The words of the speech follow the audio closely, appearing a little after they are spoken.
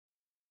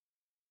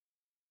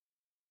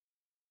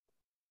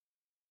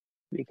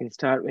We can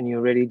start when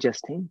you're ready,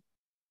 Justine.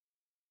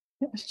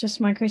 It's just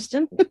my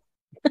question.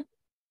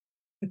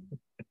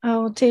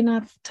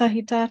 Tēnā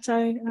tahi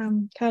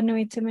tātou, ka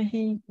nui te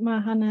mihi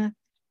mahana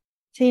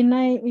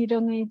tēnei, I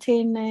rungi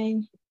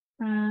tēnei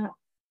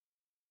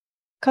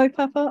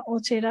kaupapa o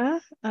te rā,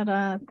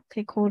 ara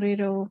te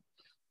kōrero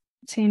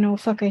tēnō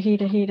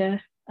whakahira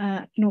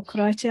no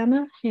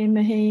Karaitiana, he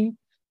mihi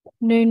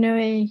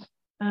nunui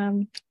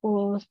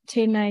o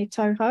tēnei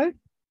tauhou,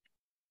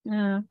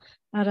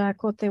 ara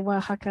ko te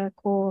wāhaka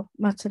ko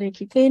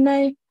matariki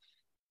tēnei,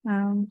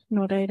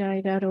 no reira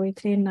I raro I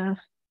tēnā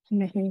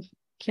mihi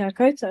kia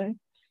koutou.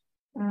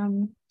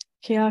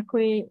 Kia koe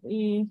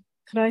I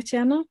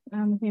Karaitiana,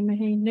 he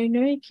mihi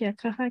nunui, kia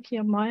kaha,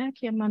 kia maia,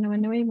 kia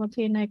manuanui mo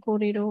tēnei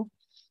kōrero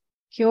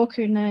ki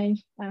oku nei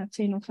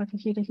tēnō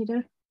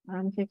whakahirahira,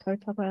 he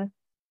kaupapa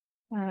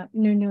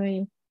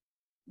nunui,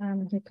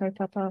 he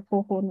kaupapa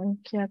hōhonu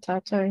kia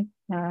tātou,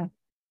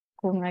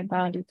 ko ngai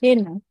Māori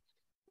tēnā,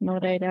 no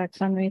reira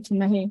ka nui te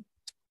mihi.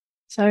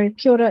 So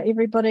kia ora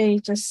everybody,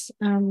 just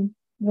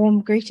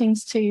warm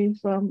greetings to you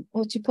from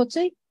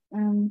Otipoti.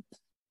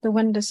 The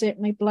wind is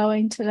certainly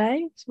blowing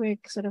today. We've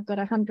sort of got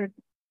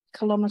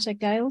 100-kilometre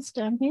gales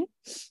down here.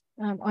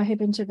 I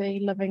happen to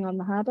be living on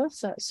the harbour,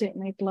 so it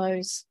certainly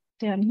blows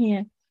down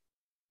here.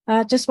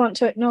 I just want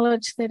to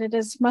acknowledge that it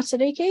is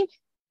Matariki.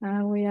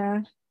 We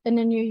are in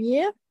a new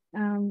year,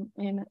 and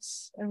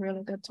it's a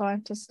really good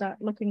time to start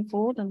looking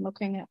forward and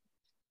looking at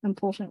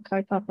important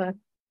kaupapa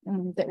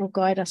that will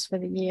guide us for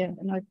the year.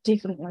 And I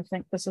definitely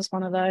think this is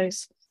one of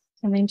those.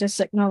 And then just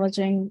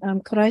acknowledging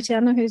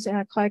Karaitiana, who's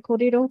our kai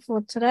kōrero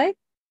for today.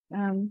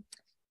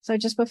 So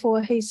just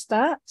before he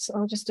starts,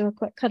 I'll just do a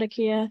quick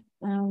karakia.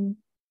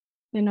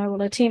 Then I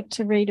will attempt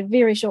to read a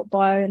very short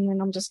bio, and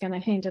then I'm just going to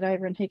hand it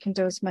over and he can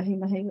do his mahi,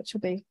 which will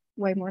be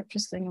way more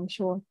interesting, I'm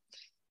sure.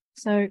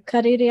 So,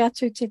 karere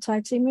atu te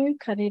taitimu,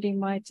 karere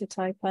mai te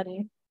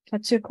taipare. Ka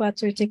tuku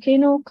atu te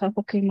kino, ka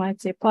hoki mai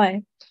te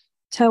pai.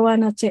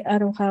 Tauana te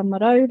aroha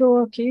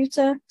marauroa ki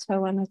uta,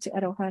 tauana te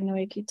aroha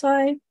nui ki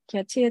tai,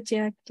 kia tia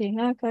te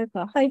ngākau,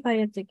 ka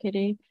haihai te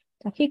kiri,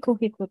 ka hiko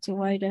te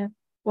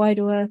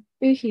wairua,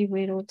 uhi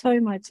wero, tau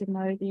mai te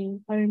mauri,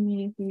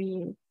 haumi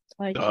hui,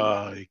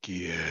 tai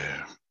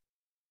kia.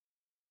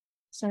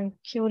 So,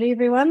 kia ora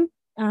everyone.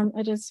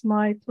 It is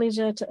my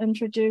pleasure to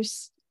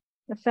introduce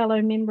a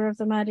fellow member of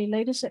the Māori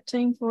leadership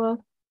team for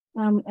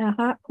our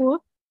hapū,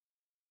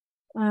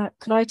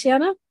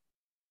 Karaitiana.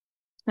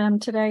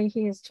 Today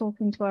he is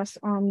talking to us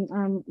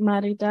on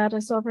Māori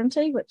Data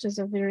Sovereignty, which is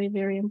a very,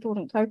 very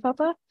important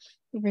kaupapa.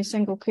 Every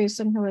single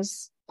person who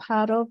is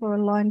part of or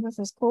aligned with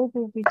this call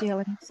will be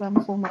dealing with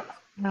some form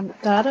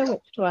of data,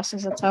 which to us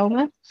is a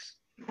taonga.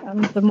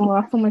 The more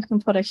often we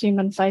can put a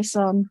human face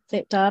on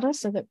that data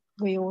so that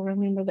we all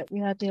remember that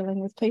we are dealing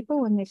with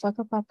people and their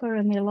whakapapa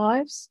and their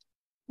lives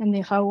and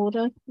their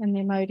hauora and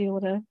their mauri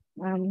ora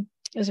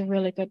is a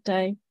really good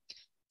day.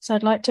 So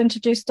I'd like to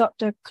introduce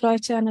Dr.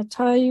 Karaitiana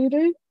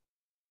Taiuru,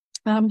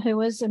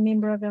 who is a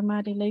member of our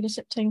Māori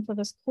leadership team for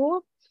this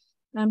core.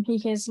 He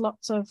has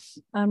lots of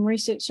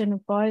research and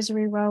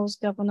advisory roles,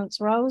 governance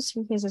roles.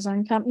 He has his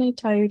own company,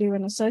 Taiuru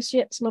and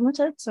Associates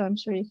Limited, so I'm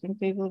sure you can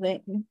Google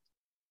that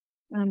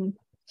and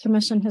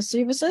commission his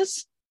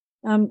services.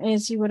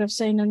 As you would have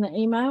seen in the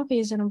email, he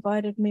is an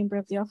invited member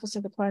of the Office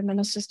of the Prime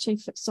Minister's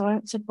Chief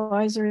Science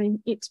Advisory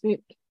Expert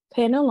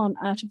Panel on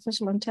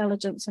Artificial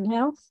Intelligence and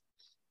Health.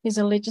 He's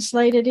a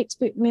legislated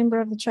expert member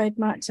of the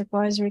Trademarks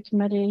Advisory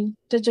Committee,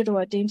 Digital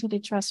Identity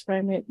Trust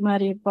Framework,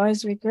 Māori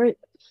Advisory Group,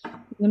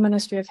 the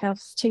Ministry of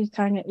Health's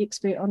tikanga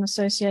expert on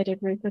associated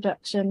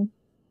reproduction.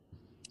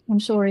 I'm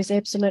sure he's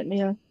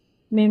absolutely a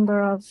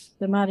member of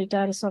the Māori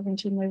Data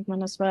Sovereignty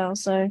movement as well.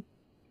 So,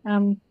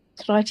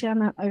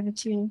 Karaitiana, over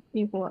to you.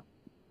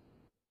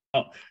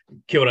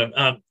 Kia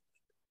ora.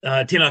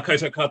 Tēnā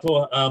koutou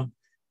katoa.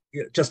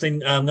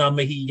 Justine, ngā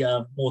mihi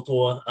mō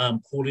tō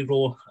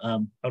kōrero,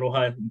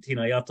 aroha,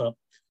 tēnā iata.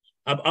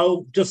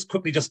 I'll just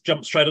quickly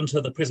jump straight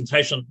into the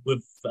presentation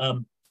with,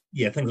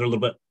 things are a little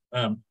bit,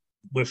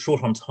 we're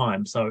short on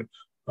time, so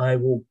I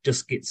will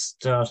just get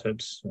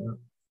started.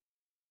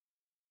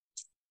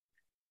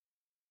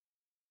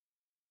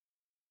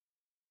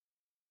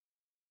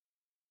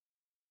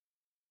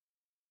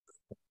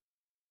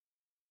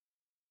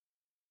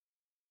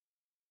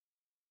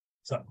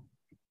 So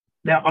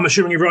now I'm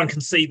assuming everyone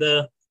can see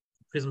the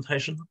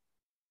presentation.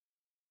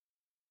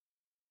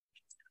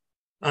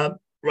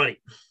 Right.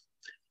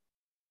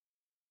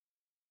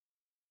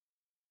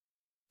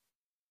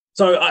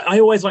 So I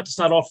always like to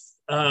start off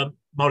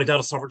Māori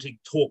Data Sovereignty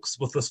talks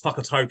with this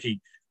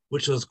whakatauki,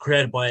 which was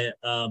created by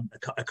a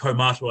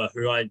kaumātua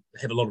who I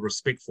have a lot of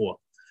respect for.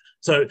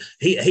 So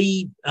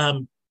he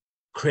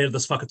created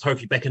this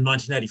whakatauki back in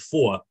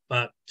 1984,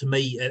 but to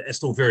me it's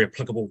still very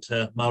applicable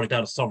to Māori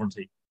Data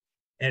Sovereignty.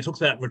 And it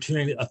talks about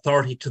returning the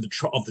authority to the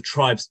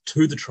tribes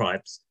to the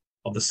tribes,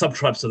 of the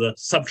sub-tribes to the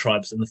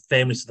sub-tribes, and the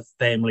families to the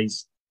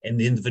families, and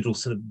the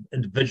individuals to the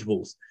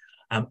individuals,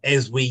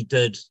 as we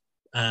did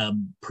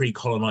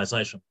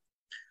pre-colonisation.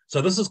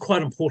 So this is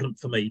quite important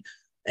for me.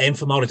 and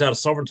for Māori data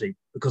sovereignty,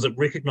 because it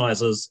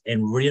recognises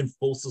and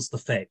reinforces the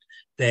fact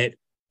that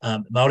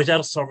Māori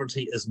data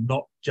sovereignty is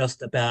not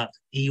just about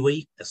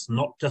iwi, it's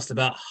not just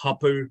about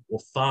hapū or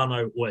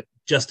whānau or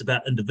just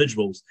about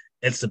individuals,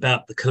 it's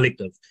about the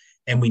collective.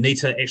 And we need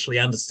to actually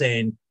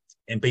understand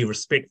and be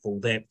respectful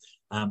that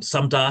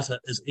some data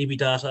is iwi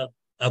data,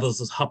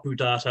 others is hapū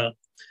data,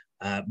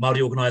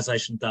 Māori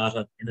organisation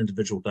data, and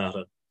individual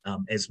data.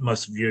 As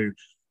most of you,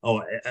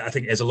 I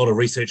think as a lot of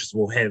researchers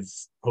will have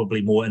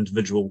probably more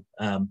individual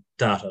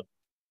data.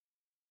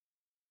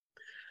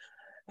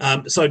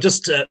 So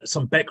just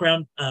some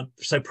background.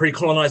 So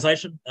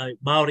pre-colonisation,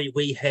 Māori,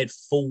 we had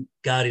full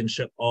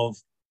guardianship of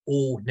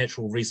all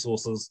natural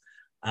resources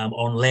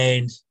on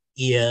land,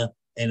 air,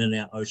 and in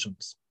our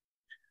oceans.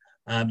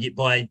 Yet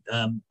by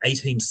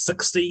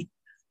 1860,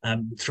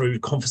 through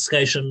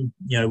confiscation,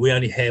 we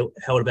only held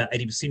about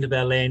 80% of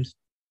our land.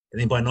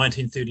 And then by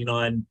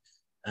 1939,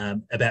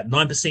 about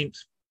 9%.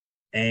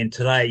 And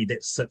today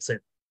that sits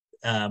at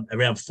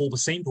around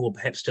 4% or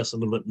perhaps just a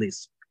little bit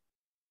less.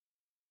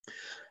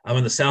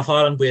 In the South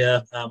Island,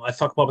 where I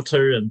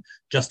Whakaputanga and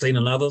Justine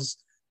and others,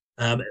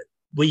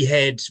 we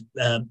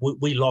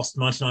lost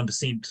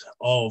 99%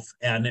 of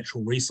our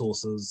natural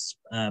resources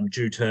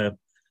due to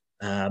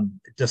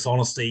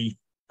dishonesty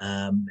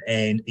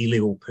and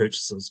illegal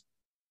purchases.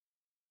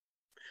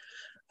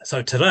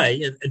 So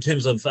today, in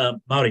terms of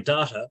Māori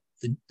data,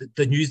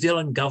 the New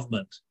Zealand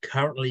government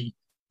currently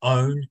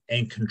own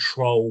and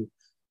control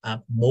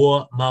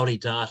more Māori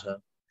data,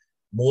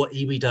 more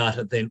iwi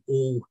data than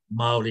all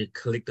Māori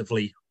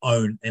collectively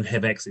own and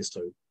have access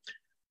to.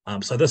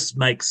 So this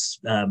makes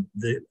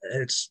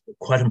it's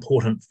quite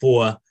important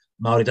for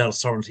Māori data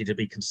sovereignty to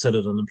be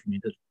considered and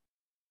implemented.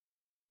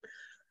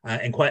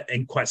 And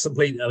quite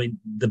simply, I mean,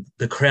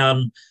 the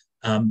Crown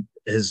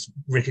has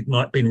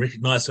been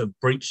recognised to have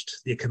breached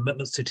their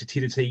commitments to Te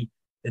Tiriti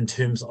in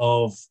terms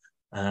of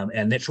our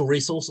natural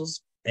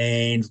resources,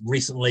 and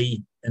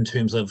recently in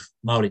terms of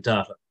Māori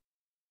data.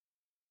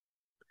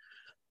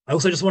 I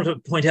also just want to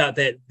point out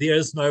that there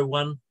is no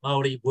one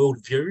Māori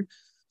worldview.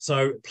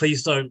 So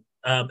please don't,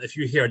 if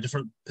you hear a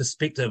different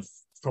perspective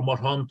from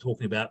what I'm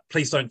talking about,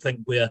 please don't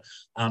think we're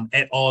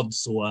at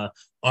odds or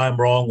I'm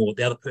wrong or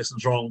the other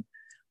person's wrong.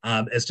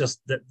 It's just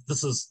that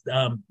this is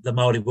the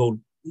Māori world,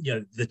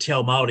 the Te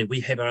Ao Māori, we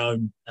have our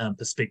own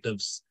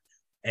perspectives.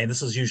 And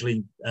this is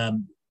usually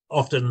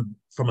often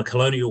from a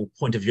colonial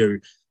point of view,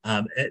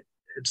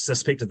 it's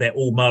suspected that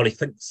all Māori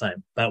think the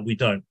same, but we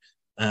don't.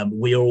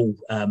 We all,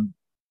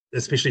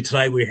 especially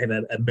today, we have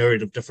a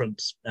myriad of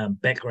different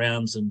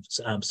backgrounds and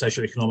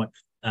socioeconomic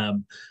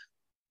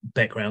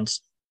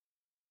backgrounds.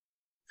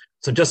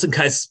 So just in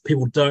case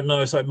people don't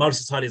know, so Māori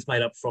society is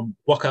made up from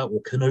waka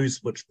or canoes,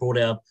 which brought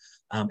our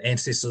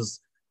ancestors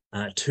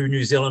to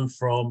New Zealand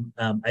from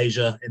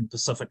Asia and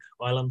Pacific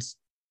Islands.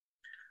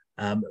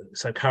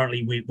 So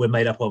currently we're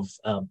made up of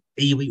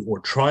iwi or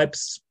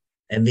tribes,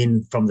 and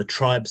then from the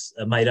tribes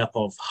are made up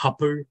of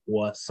hapū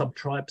or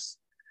sub-tribes.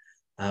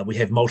 We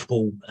have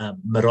multiple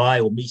marae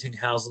or meeting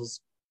houses,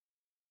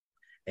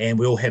 and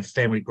we all have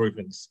family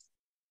groupings.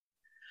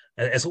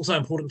 It's also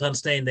important to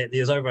understand that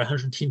there's over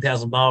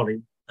 110,000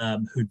 Māori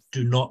who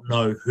do not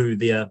know who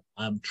their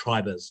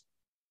tribe is.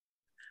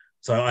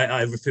 So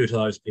I refer to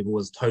those people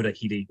as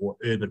taurahiri or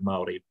urban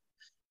Māori.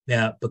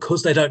 Now,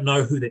 because they don't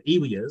know who the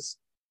iwi is,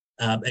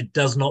 it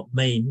does not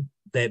mean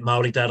that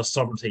Māori data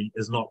sovereignty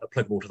is not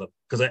applicable to them,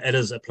 because it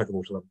is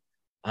applicable to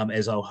them,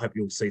 as I hope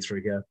you'll see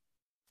through here.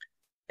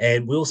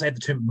 And we also have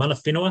the term mana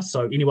whenua,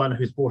 so anyone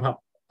who's brought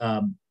up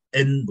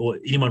in, or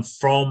anyone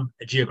from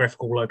a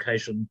geographical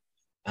location,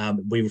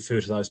 we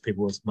refer to those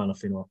people as mana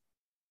whenua.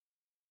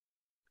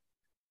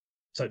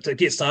 So to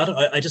get started,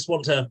 I just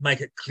want to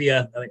make it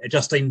clear,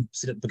 Justine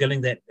said at the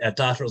beginning that our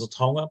data is a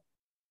taonga.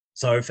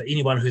 So for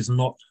anyone who's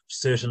not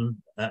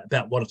certain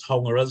about what a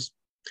taonga is,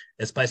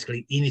 it's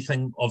basically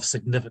anything of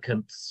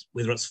significance,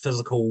 whether it's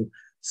physical,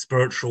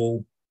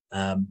 spiritual,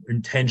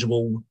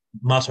 intangible,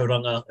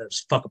 mātauranga,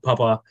 it's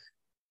whakapapa,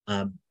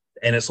 and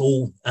it's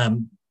all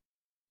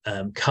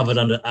covered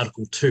under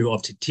Article 2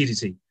 of Te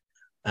Tiriti,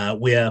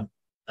 where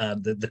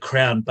the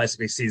Crown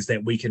basically says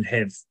that we can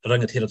have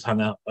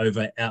rangatiratanga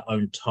over our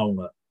own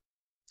taonga.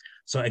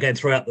 So again,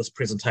 throughout this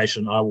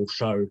presentation, I will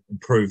show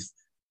and prove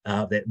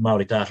that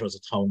Māori data is a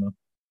taonga.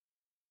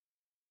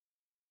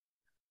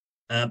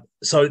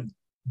 So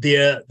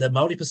the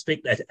Māori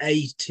perspective,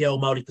 a Te Ao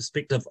Māori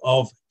perspective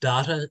of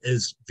data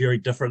is very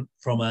different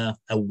from a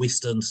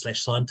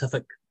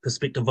Western/scientific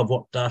perspective of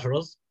what data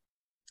is.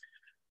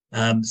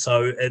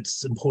 So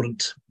it's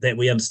important that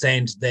we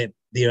understand that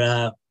there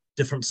are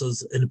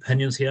differences in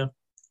opinions here.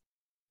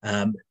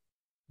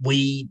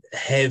 We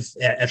have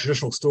our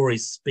traditional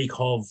stories speak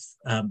of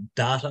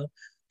data,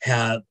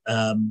 how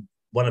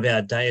one of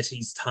our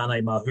deities,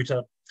 Tāne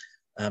Mahuta,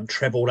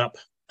 travelled up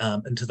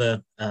into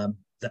the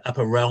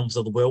upper realms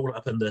of the world,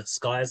 up in the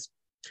skies,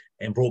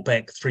 and brought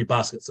back 3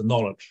 baskets of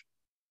knowledge.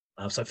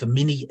 So for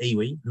many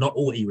iwi, not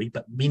all iwi,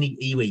 but many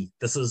iwi,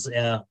 this is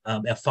our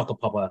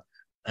whakapapa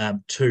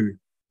to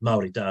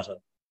Māori data.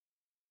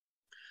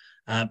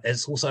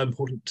 It's also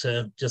important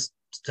to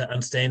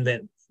understand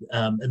that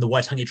in the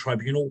Waitangi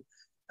Tribunal,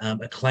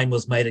 a claim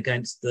was made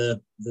against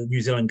the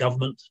New Zealand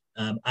government,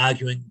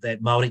 arguing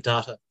that Māori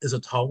data is a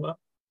taonga,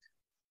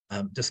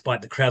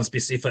 despite the Crown's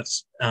best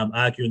efforts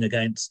arguing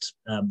against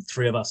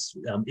three of us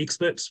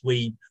experts.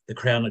 The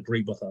Crown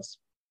agreed with us.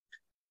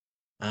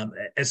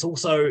 It's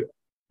also,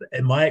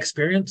 in my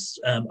experience,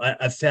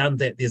 I've found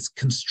that there's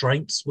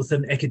constraints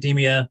within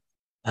academia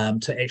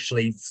to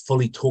actually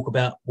fully talk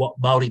about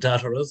what Māori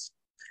data is.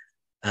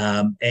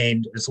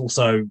 And it's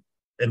also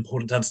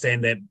important to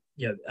understand that,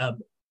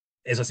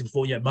 as I said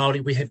before,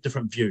 Māori, we have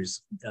different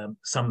views.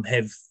 Some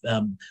have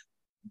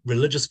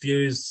religious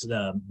views,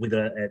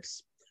 whether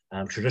it's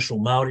traditional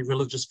Māori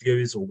religious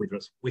views or whether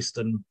it's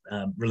Western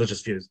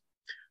religious views.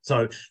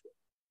 So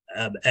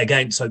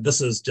again, so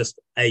this is just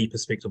a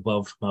perspective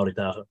of Māori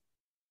data.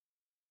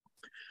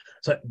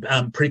 So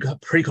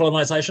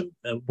pre-colonisation,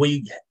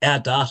 our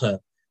data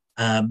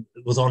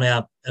was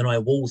in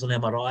our walls, in our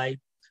marae,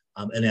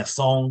 in our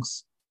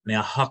songs, in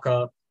our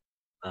haka,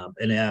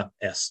 in our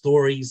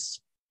stories,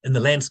 in the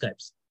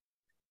landscapes.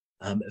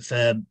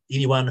 For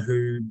anyone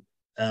who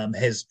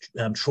has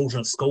children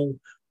at school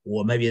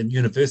or maybe in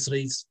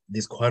universities,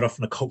 there's quite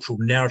often a cultural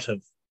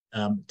narrative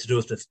to do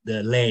with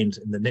the land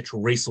and the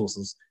natural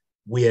resources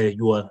where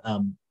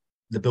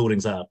the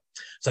buildings are.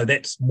 So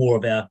that's more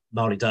of our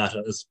Māori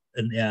data, is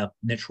in our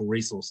natural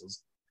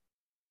resources.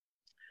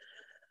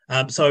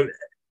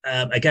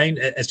 Again,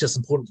 it's just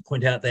important to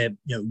point out that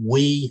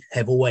we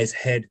have always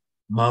had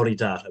Māori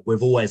data.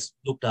 We've always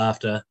looked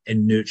after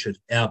and nurtured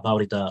our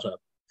Māori data,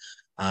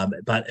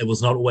 but it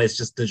was not always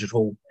just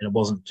digital, and it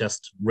wasn't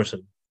just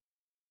written.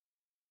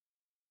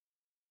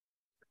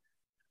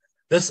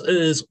 This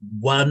is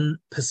one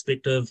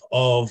perspective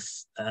of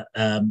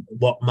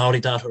what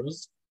Māori data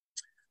is.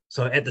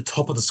 So at the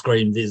top of the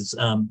screen, there's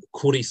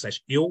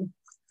kore/io.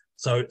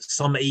 So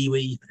some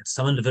iwi,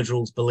 some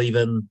individuals believe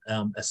in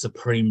a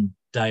supreme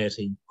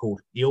deity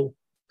called io.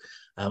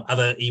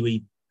 Other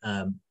iwi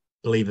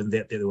believe in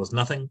that there was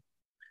nothing.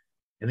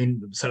 And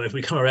then, so if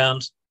we come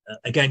around,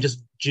 again,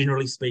 just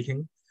generally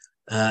speaking,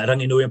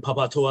 Ranginui and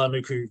Papatoa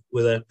Nuku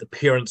were the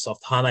parents of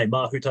Tāne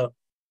Mahuta,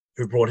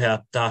 who brought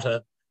our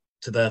data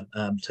to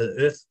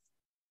Earth.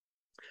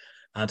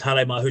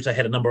 Tāne Mahuta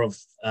had a number of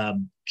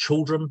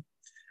children,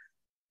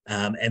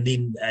 and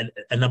then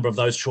a number of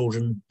those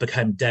children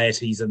became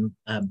deities in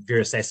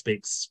various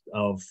aspects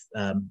of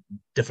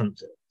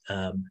different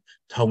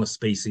taonga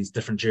species,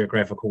 different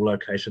geographical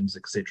locations,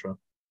 etc.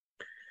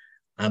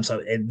 And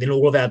then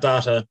all of our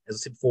data, as I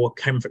said before,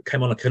 came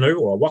on a canoe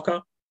or a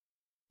waka,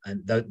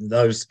 and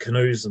those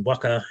canoes and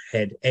waka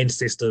had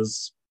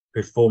ancestors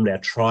who formed our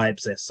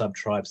tribes, our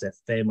sub-tribes, our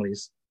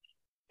families,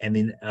 and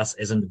then us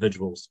as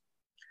individuals.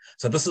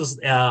 So this is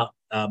our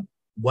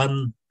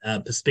one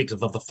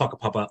perspective of the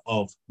whakapapa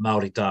of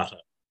Māori data.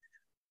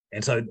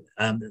 And so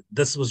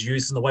this was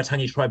used in the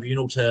Waitangi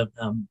Tribunal to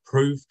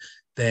prove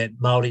that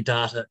Māori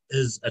data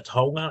is a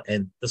taonga,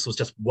 and this was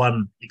just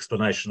one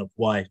explanation of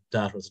why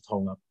data is a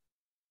taonga.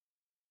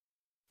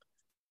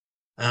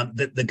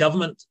 The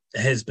government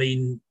has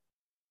been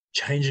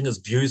changing its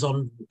views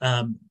on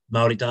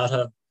Māori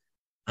data.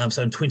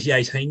 So in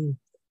 2018,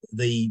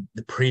 the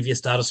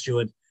previous data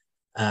steward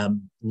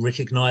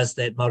recognised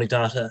that Māori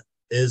data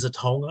is a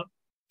taonga.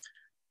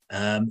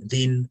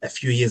 Then a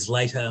few years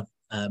later,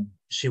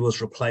 she was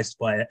replaced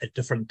by a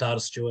different data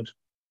steward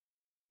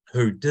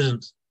who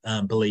didn't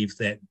believe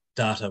that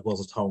data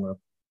was a taonga.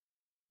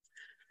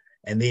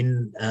 And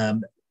then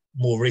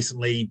more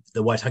recently,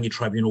 the Waitangi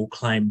Tribunal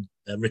claimed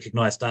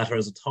recognised data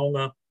as a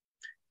taonga,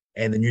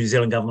 and the New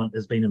Zealand government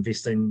has been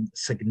investing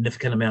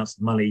significant amounts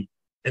of money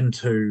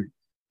into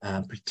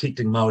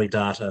protecting Māori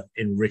data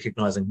and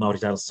recognising Māori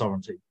data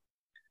sovereignty.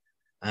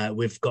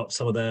 We've got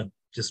some of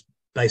just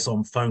based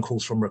on phone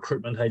calls from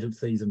recruitment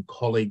agencies and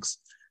colleagues,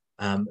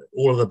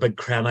 all of the big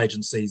Crown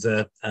agencies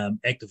are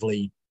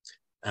actively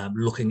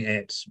looking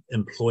at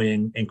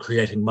employing and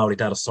creating Māori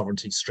data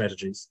sovereignty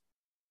strategies.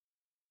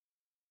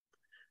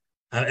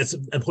 It's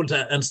important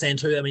to understand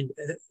too, I mean,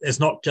 it's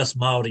not just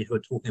Māori who are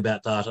talking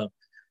about data.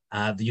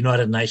 The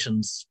United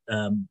Nations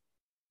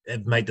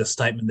have made the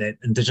statement that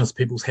Indigenous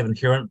peoples have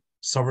inherent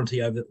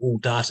sovereignty over all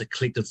data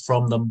collected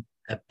from them,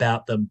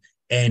 about them,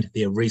 and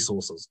their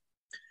resources.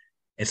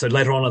 And so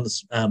later on in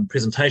this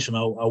presentation,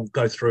 I'll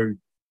go through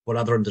what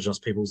other Indigenous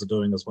peoples are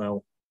doing as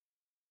well.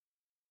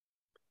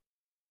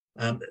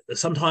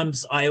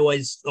 Sometimes I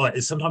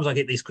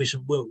get these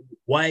questions, well,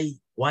 why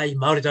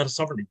Māori data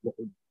sovereignty?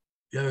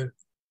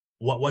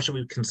 Why should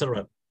we consider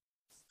it?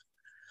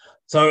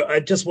 So I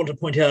just want to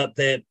point out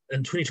that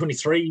in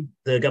 2023,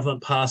 the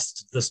government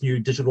passed this new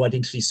Digital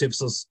Identity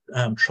Services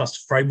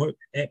Trust Framework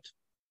Act.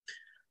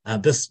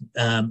 This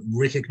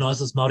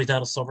recognises Māori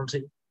data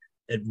sovereignty.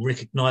 It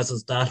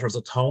recognises data as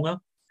a taonga.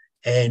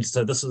 And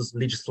so this is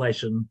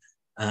legislation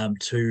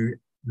to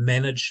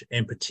manage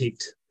and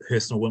protect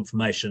personal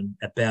information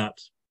about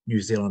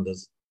New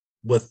Zealanders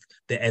with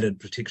the added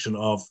protection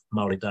of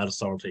Māori data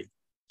sovereignty.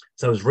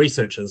 So as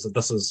researchers,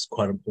 this is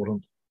quite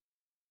important.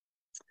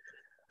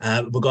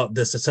 We've got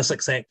the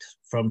Statistics Act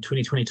from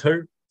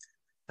 2022,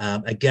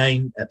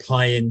 again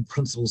applying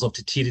principles of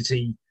Te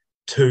Tiriti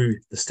to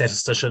the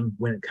statistician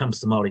when it comes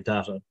to Māori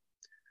data.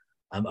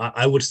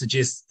 I would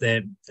suggest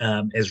that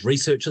as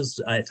researchers,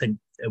 I think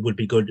it would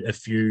be good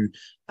if you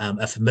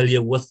are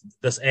familiar with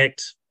this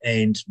act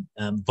and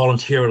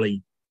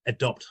voluntarily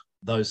adopt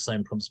those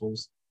same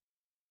principles.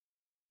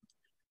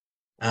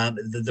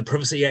 The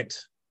Privacy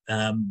Act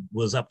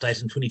was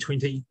updated in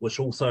 2020, which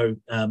also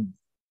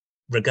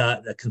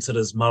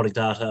considers Māori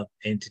data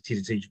and Te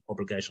Tiriti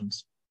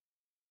obligations.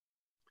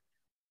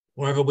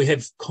 Moreover, we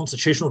have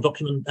constitutional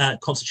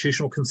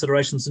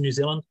considerations in New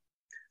Zealand.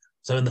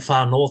 So in the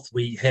far north,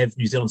 we have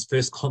New Zealand's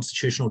first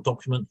constitutional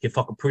document, He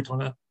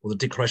Whakaputanga, or the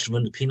Declaration of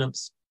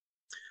Independence.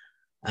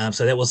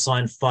 So that was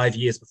signed 5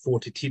 years before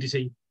Te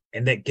Tiriti,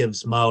 and that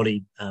gives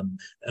Māori a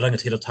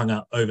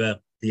rangatiratanga over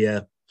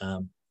their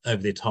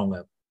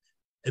taonga,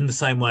 in the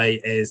same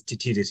way as Te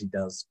Tiriti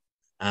does.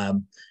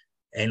 And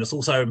it's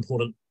also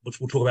important, which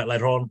we'll talk about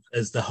later on,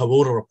 is the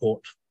Hauora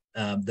report,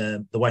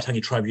 the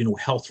Waitangi Tribunal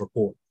health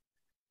report,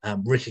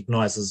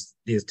 recognises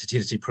these Te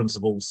Tiriti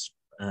principles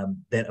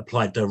that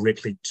apply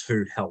directly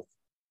to health.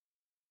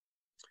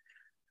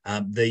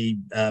 The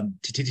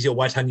Te Tiriti o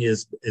Waitangi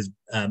is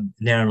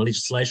now in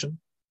legislation,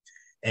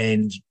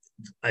 and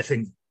I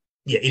think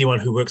anyone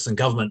who works in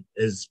government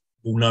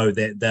will know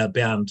that they're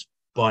bound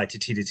by Te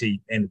Tiriti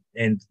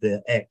and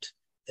the Act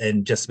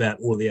in just about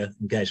all their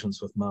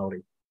engagements with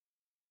Māori.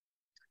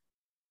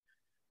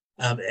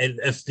 And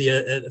if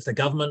the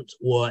government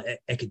or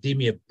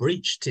academia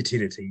breach Te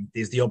Tiriti,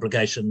 there's the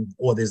obligation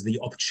or there's the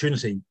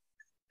opportunity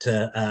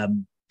to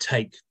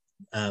take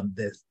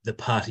the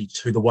party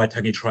to the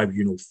Waitangi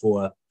Tribunal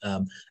for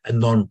a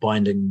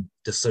non-binding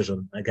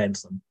decision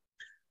against them.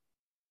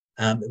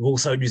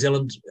 Also, New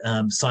Zealand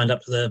signed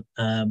up to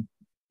the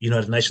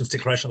United Nations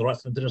Declaration of the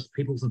Rights of Indigenous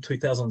Peoples in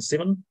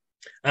 2007.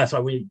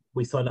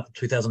 We signed up in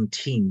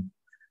 2010,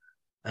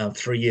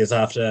 3 years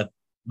after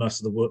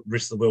most of the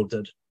rest of the world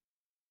did.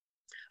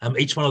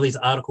 Each one of these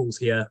articles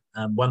here,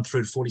 1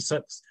 through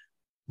 46,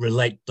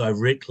 relate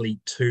directly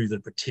to the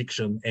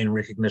protection and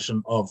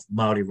recognition of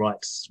Māori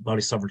rights,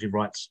 Māori sovereignty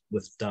rights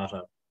with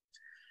data.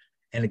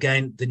 And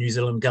again, the New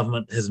Zealand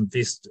government has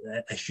invested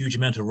a huge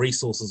amount of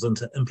resources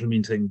into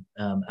implementing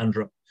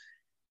UNDRIP,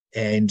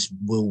 and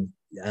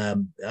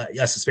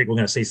I suspect we're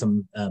going to see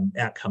some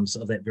outcomes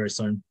of that very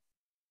soon.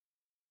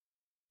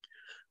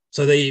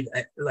 So like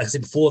I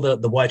said before, the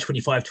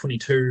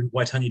Y2522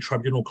 Waitangi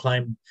Tribunal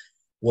claim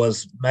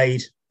was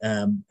made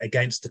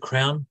against the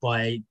Crown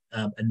by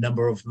a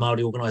number of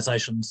Māori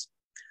organisations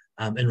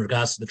in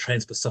regards to the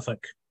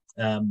Trans-Pacific,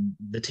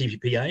 the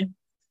TPPA.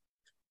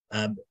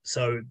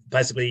 So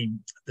basically,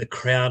 the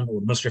Crown or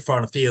the Ministry of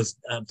Foreign Affairs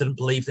didn't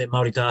believe that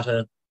Māori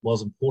data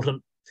was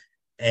important,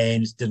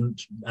 and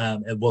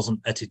it wasn't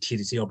a Te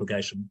Tiriti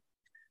obligation.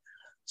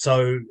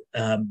 So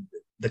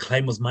the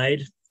claim was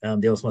made.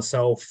 There was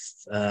myself,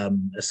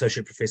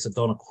 Associate Professor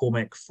Donna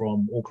Cormack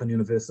from Auckland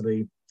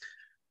University,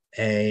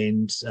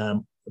 and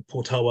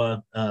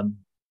Portawa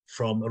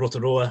from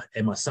Rotorua,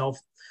 and myself,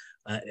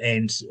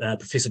 and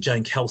Professor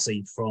Jane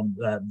Kelsey from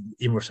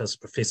Emeritus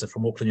Professor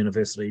from Auckland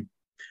University.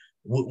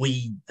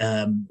 We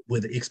were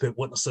the expert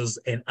witnesses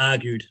and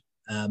argued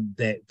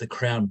that the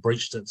Crown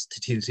breached its Te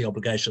Tiriti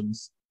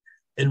obligations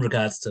in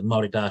regards to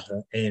Māori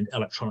data and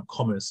electronic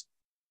commerce.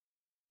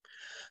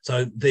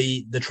 So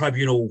the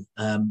tribunal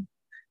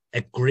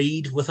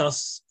agreed with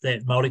us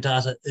that Māori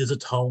data is a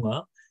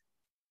taonga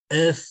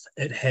if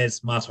it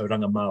has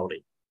mātauranga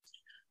Māori.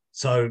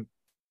 So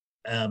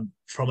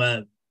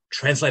from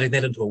translating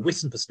that into a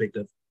Western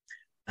perspective,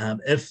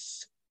 if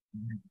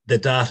the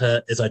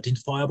data is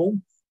identifiable,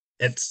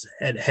 it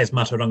has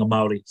mātauranga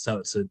Māori, so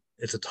it's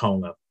a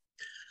taonga.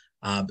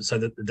 So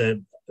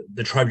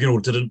the tribunal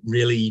didn't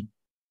really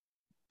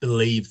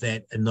believe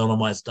that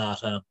anonymized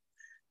data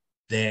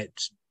that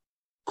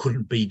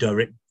couldn't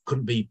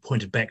be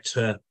pointed back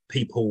to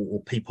people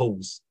or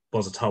peoples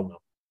was a taonga.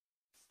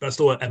 But it's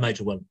still a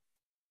major win.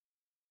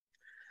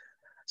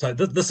 So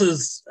this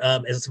is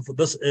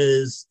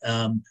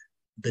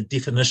the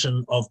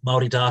definition of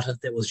Māori data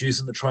that was used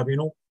in the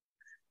tribunal.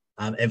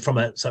 And from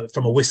a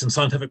Western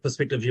scientific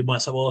perspective, you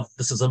might say, well,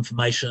 this is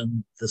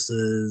information. This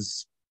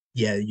is,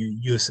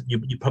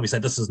 you probably say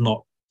this is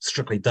not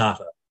strictly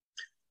data.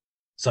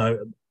 So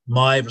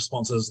my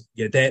response is,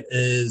 that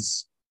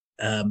is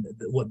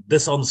what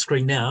this on the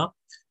screen now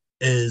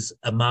is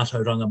a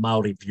mātauranga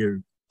Māori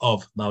view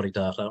of Māori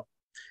data.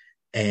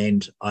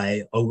 And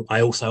I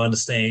also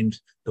understand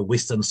the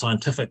Western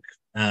scientific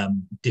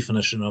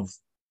definition of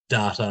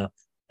data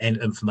and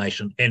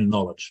information and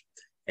knowledge.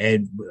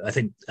 And I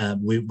think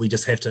we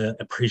just have to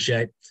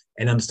appreciate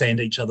and understand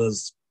each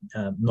other's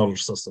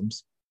knowledge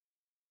systems.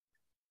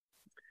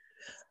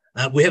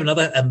 We have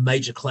a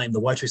major claim,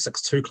 the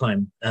Y262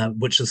 claim,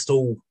 which is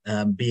still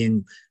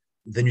the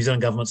New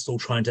Zealand government still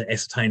trying to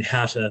ascertain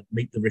how to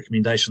meet the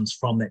recommendations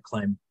from that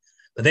claim.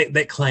 But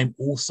that claim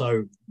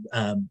also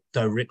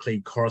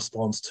directly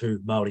corresponds to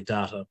Māori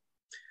data.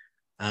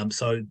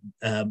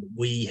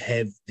 We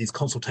have these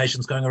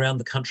consultations going around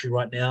the country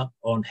right now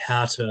on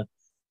how to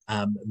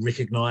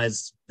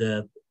recognise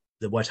the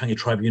Waitangi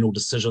Tribunal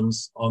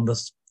decisions on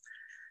this.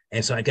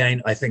 And so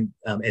again, I think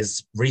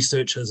as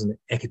researchers and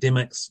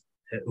academics,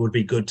 it would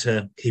be good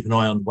to keep an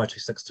eye on the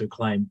Wai262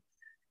 claim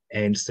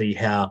and see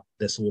how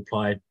this will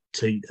apply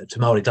to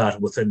Māori data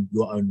within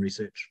your own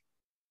research.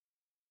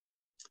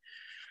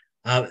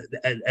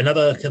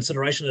 Another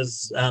consideration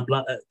is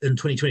in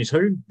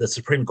 2022, the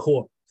Supreme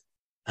Court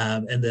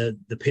in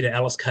the Peter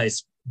Ellis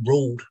case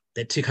ruled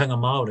that tikanga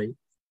Māori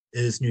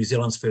is New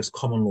Zealand's first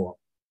common law.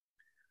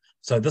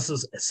 So this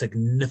is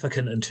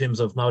significant in terms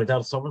of Māori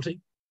data sovereignty.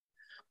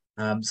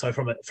 So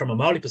from a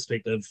Māori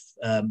perspective,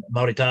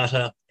 Māori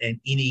data and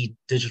any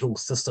digital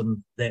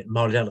system that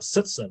Māori data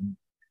sits in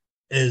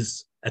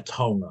is a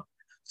taonga.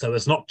 So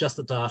it's not just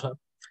the data,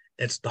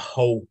 it's the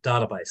whole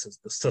database, it's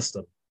the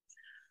system.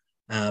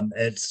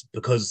 It's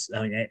because,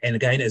 and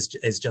again, as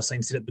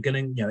Justine said at the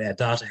beginning, our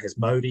data has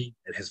Māori,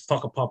 it has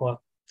whakapapa,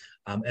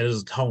 it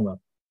is a taonga.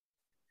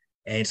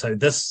 And so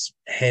this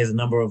has a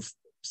number of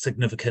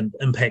significant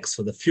impacts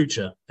for the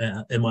future,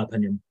 in my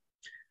opinion,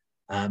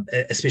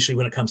 especially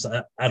when it comes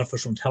to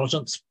artificial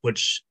intelligence,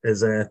 which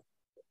is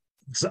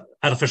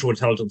artificial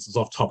intelligence is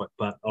off topic,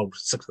 but I'll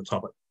stick to the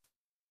topic.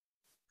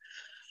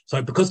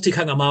 So because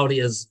tikanga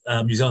Māori is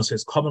New Zealand's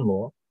first common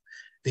law,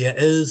 there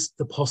is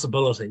the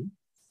possibility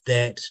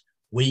that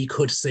we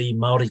could see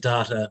Māori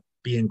data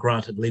being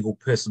granted legal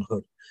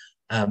personhood,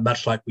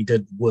 much like we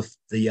did with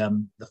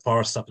the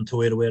forests up in Te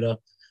Tiriti,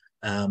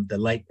 the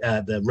lake,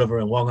 the river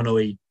in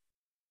Wanganui,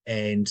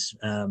 and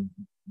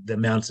the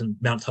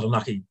Mount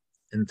Taranaki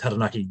in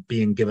Taranaki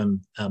being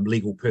given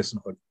legal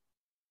personhood.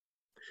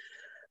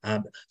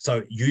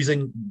 So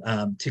using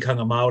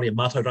tikanga Māori and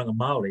mātauranga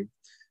Māori,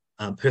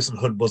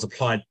 personhood was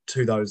applied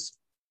to those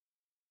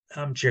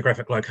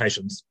geographic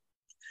locations.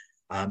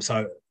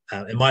 So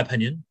in my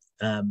opinion,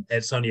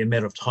 it's only a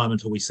matter of time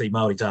until we see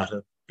Māori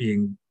data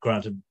being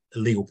granted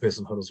legal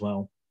personhood as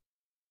well.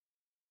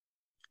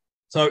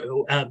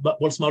 So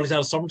what's Māori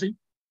data sovereignty?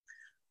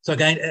 So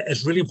again,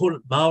 it's really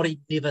important. Māori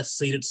never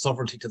ceded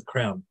sovereignty to the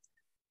Crown.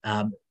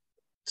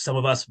 Some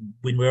of us,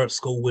 when we were at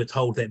school, were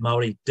told that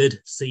Māori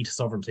did cede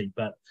sovereignty,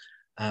 but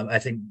I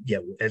think,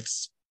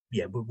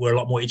 we're a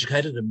lot more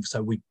educated, and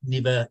so we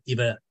never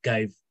ever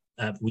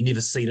we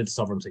never ceded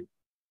sovereignty.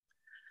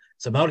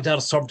 So Māori data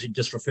sovereignty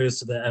just refers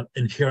to the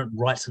inherent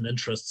rights and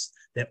interests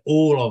that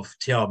all of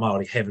Te Ao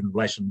Māori have in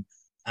relation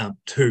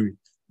to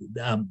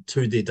their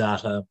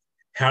data,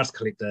 how it's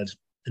collected,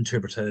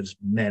 interpreted,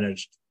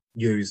 managed,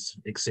 used,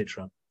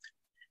 etc.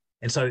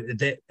 And so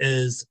that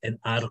is an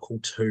Article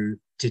 2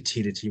 Te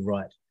Tiriti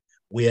right,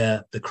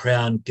 where the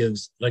Crown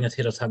gives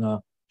rangatiratanga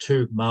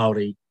to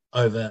Māori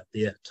over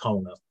their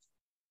taonga.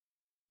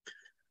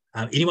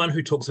 Anyone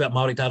who talks about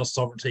Māori data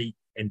sovereignty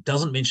and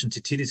doesn't mention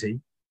Te Tiriti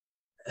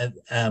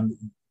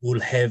will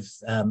have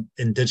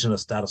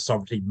Indigenous data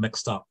sovereignty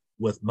mixed up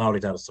with Māori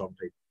data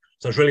sovereignty.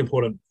 So it's really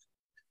important.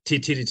 Te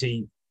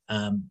Tiriti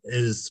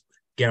is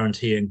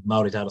guaranteeing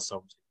Māori data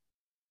sovereignty.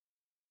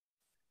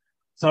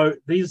 So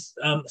these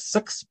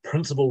 6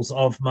 principles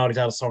of Māori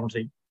data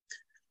sovereignty.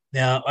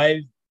 Now,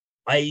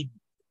 I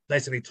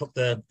basically took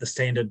the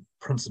standard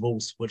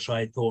principles, which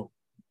I thought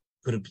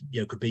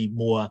could be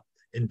more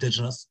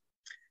Indigenous,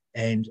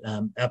 and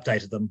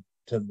updated them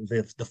to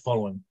the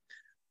following.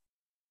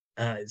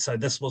 So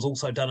this was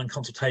also done in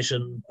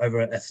consultation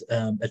over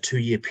a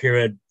 2-year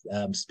period,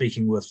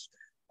 speaking with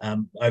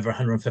over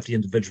 150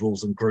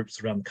 individuals and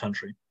groups around the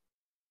country.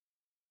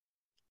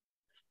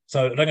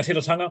 So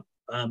rangatiratanga,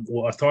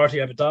 or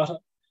authority over data,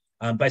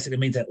 basically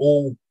means that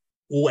all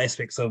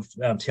aspects of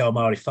Te Ao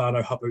Māori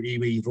whānau, hapū,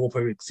 iwi,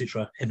 rōpū,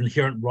 etc. have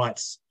inherent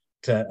rights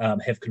to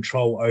have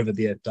control over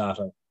their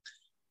data.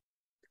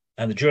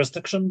 And the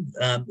jurisdiction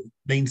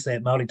means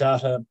that Māori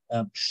data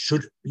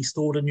should be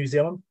stored in New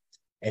Zealand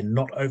and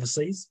not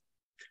overseas.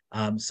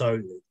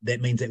 So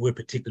that means that we're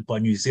protected by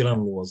New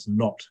Zealand laws,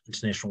 not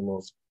international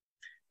laws.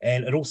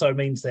 And it also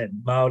means that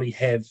Māori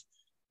have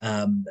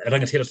a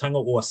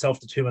rangatiratanga or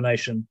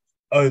self-determination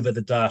over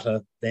the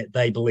data that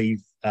they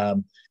believe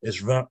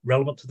is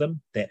relevant to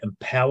them, that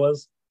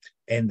empowers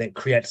and that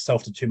creates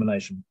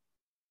self-determination.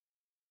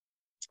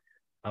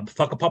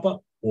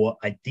 Whakapapa or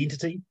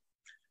identity.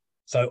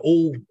 So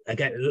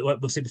again, like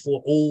we've said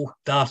before, all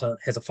data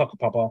has a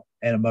whakapapa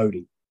and a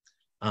modi.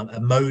 A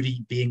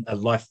modi being a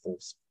life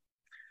force.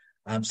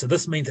 So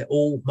this means that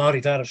all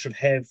Māori data should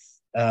have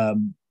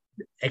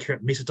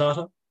accurate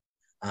metadata.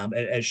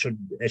 It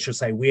should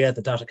say where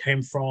the data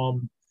came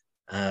from,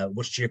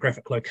 which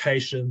geographic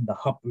location, the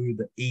hapū,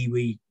 the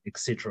iwi,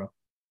 etc.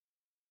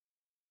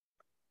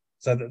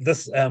 So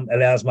this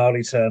allows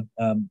Māori to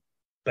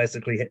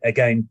basically,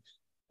 again,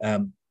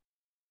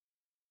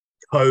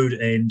 code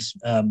and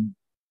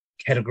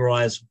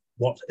categorize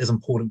what is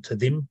important to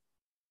them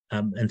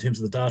in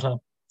terms of the data,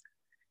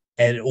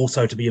 and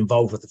also to be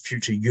involved with the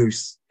future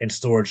use and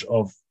storage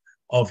of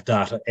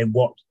data,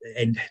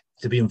 and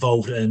to be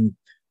involved in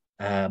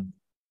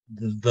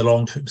the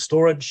long-term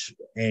storage,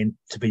 and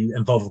to be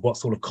involved with what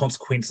sort of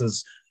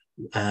consequences,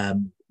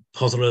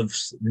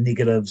 positives,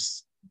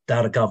 negatives,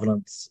 data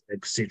governance,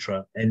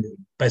 etc., and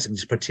basically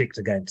to protect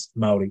against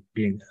Māori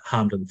being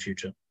harmed in the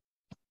future.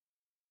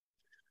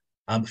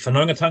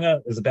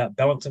 Whanaungatanga is about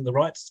balancing the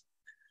rights.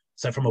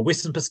 So from a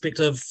Western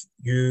perspective,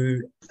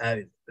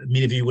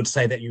 many of you would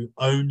say that you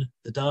own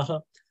the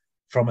data.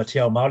 From a Te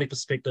Ao Māori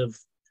perspective,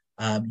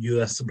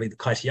 you are simply the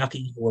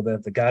kaitiaki, or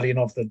the guardian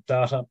of the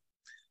data,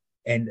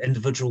 and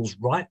individuals'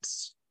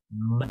 rights,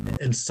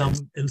 in some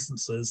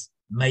instances,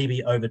 may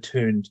be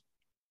overturned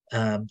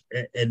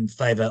in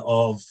favour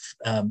of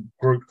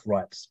group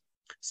rights.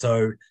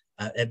 So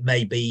it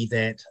may be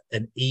that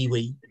an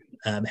iwi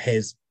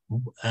has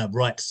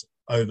rights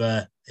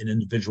over an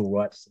individual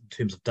rights in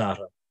terms of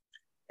data.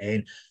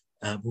 And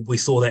we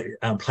saw that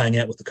playing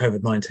out with the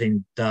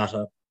COVID-19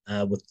 data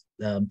in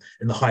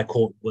the High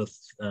Court with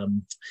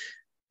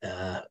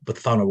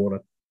whānau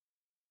ora.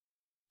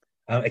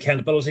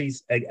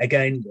 Accountabilities,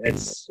 again,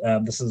 this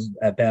is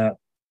about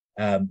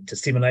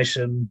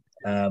dissemination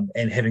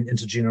and having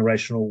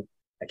intergenerational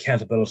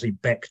accountability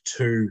back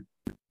to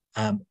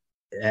our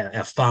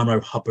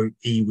whānau, hapū,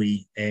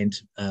 iwi,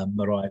 and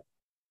marae.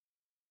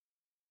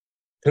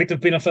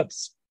 Collective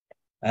benefits.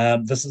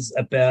 This is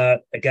about,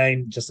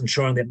 again, just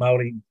ensuring that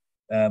Māori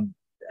are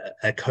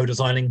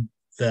co-designing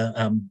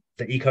the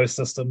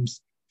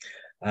ecosystems,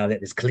 that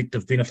there's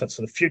collective benefits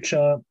for the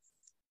future,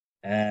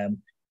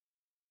 and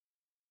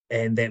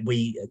that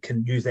we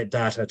can use that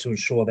data to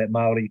ensure that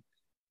Māori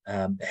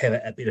have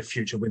a better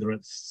future, whether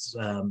it's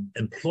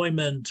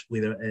employment,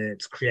 whether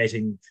it's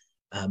creating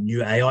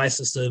new AI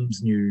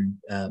systems, new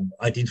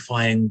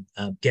identifying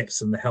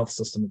gaps in the health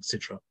system,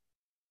 etc.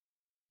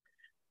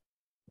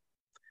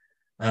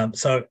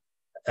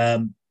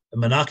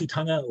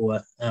 Manaakitanga,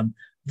 or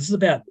this is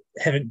about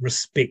having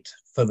respect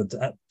for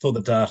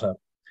the data.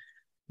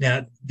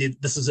 Now,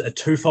 this is a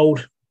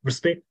twofold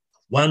respect.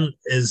 One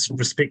is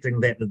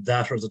respecting that the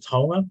data is a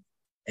taonga,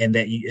 and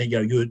that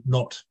you're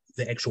not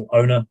the actual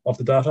owner of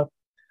the data,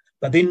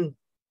 but then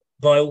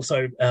by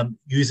also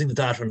using the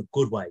data in a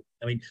good way.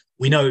 I mean,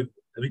 we know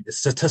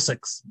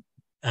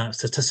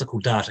statistical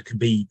data can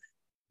be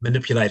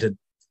manipulated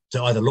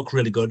to either look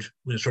really good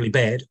when it's really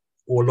bad,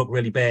 or look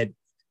really bad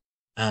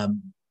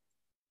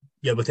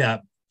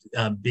without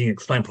being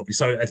explained properly.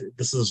 So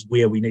this is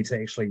where we need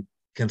to actually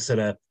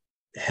consider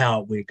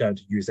how we're going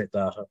to use that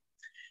data.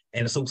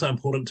 And it's also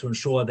important to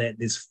ensure that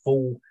there's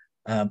full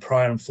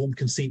prior informed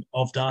consent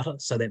of data,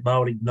 so that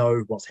Māori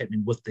know what's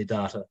happening with the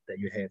data that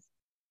you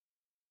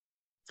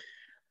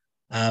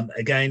have.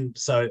 Again,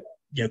 so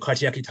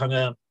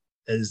kaitiakitanga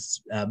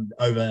is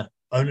over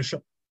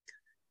ownership.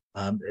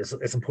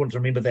 It's important to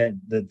remember that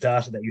the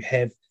data that you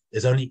have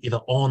is only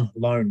ever on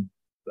loan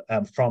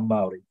from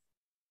Māori.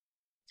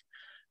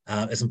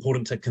 It's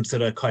important to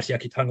consider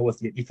kaitiakitanga with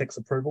your ethics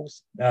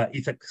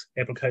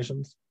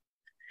applications,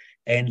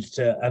 and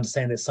to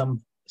understand that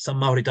some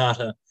Māori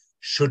data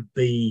should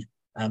be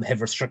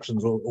have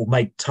restrictions or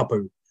made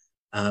tapu.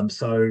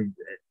 So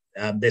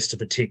that's to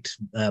protect.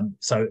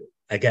 So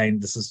again,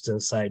 this is to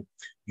say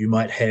you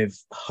might have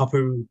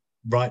hapū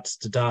rights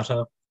to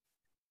data,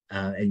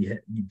 and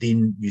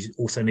then you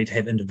also need to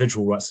have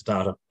individual rights to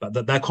data.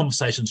 But they're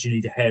conversations you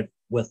need to have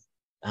with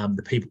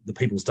the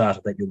people's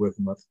data that you're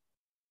working with.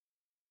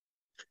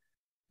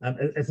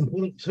 It's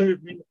important to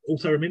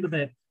also remember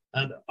that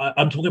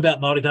I'm talking about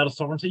Māori data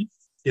sovereignty.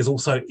 There's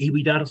also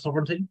iwi data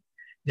sovereignty.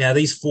 Now,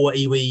 these 4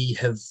 iwi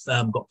have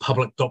got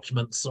public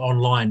documents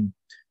online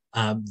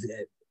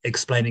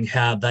explaining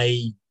how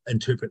they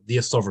interpret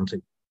their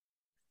sovereignty.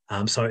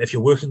 So if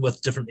you're working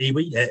with different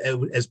iwi,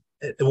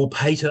 it will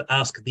pay to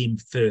ask them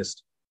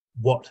first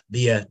what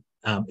their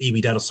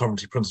iwi data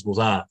sovereignty principles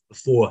are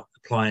before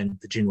applying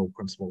the general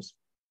principles.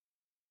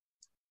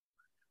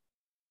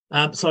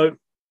 So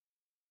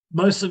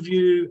most of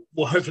you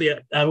will hopefully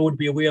would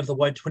be aware of the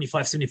Waitangi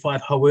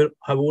 2575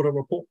 Hauora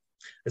report.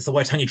 It's the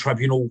Waitangi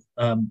Tribunal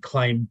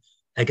claim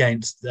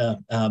against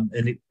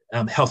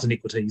health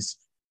inequities,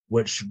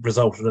 which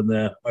resulted in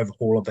the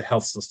overhaul of the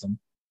health system.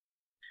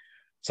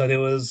 So there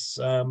was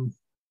 5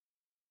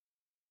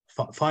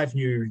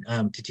 new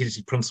Te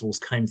Tiriti principles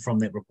came from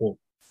that report.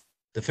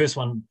 The first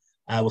one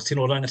was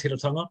tino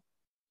rangatiratanga.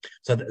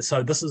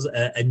 So this is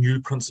a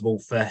new principle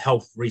for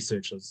health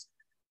researchers.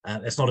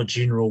 It's not a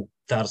general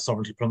data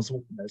sovereignty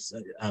principle. It's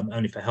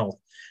only for health.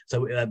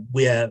 So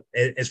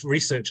as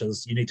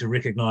researchers, you need to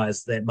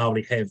recognise that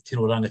Māori have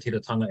tino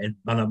rangatiratanga and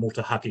mana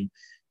motuhake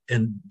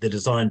in the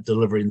design,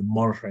 delivery, and the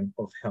monitoring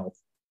of health.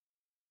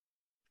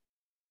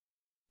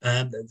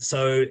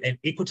 So in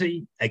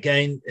equity,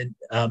 again,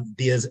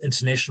 there's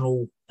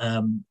international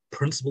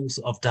principles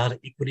of data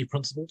equity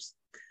principles.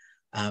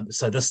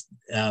 So this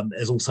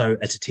is also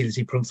a Te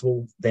Tiriti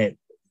principle that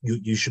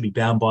you should be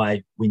bound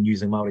by when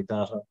using Māori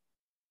data.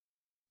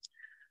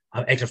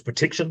 Active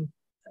protection,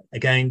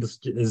 again, this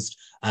is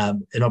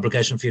an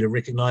obligation for you to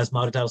recognise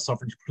Māori data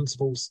sovereignty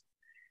principles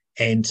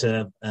and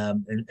to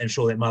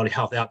ensure that Māori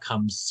health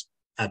outcomes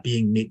are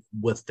being met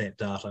with that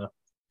data.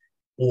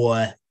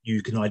 or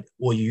you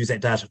use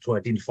that data to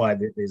identify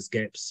that there's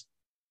gaps.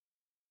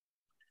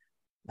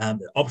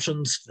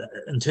 Options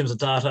in terms of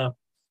data,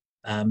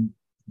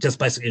 just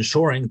basically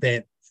ensuring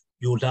that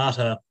your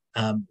data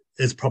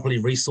is properly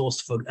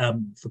resourced for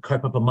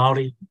kaupapa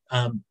Māori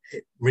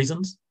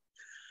reasons.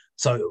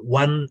 So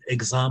one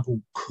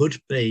example could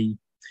be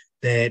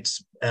that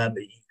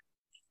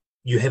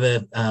you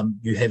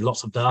have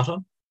lots of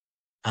data,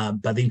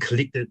 but then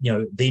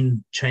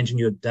then changing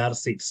your data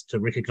sets to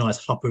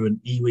recognise hapū and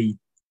iwi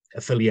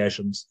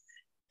affiliations,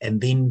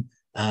 and then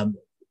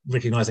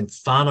recognising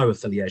whānau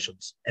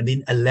affiliations, and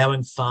then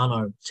allowing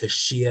whānau to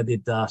share their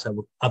data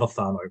with other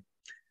whānau.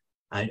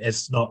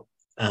 It's not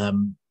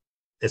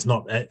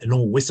a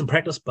normal Western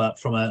practice, but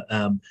from a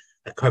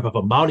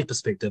kaupapa Māori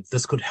perspective,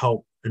 this could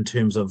help in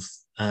terms of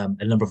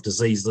a number of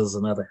diseases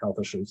and other health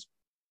issues.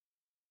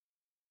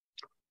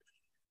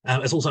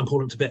 It's also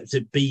important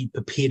to be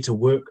prepared to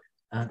work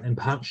in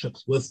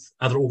partnerships with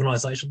other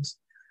organisations.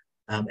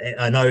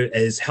 I know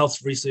as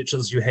health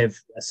researchers, you have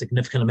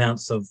significant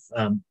amounts of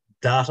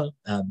data,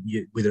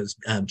 whether it's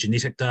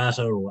genetic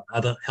data or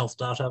other health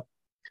data.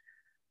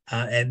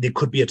 And there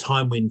could be a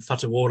time when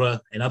Whatuora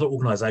and other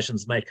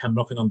organisations may come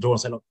knocking on the door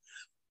and say, look,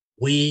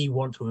 we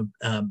want to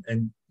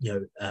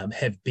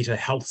have better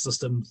health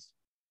systems,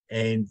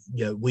 and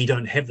we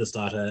don't have this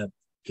data.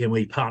 Can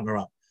we partner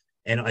up?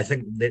 And I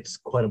think that's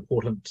quite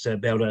important to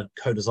be able to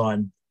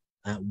co-design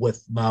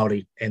with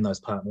Māori and those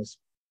partners.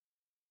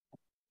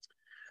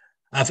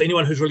 For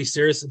anyone who's really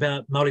serious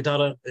about Māori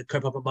data,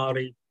 kaupapa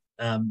Māori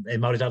and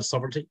Māori data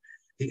sovereignty,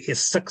 here's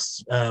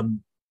 6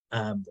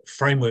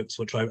 frameworks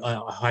which I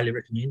highly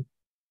recommend.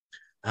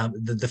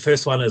 The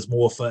first one is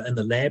more for in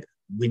the lab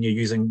when you're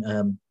using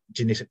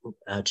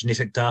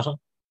genetic data.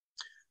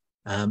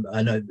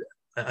 I know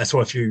I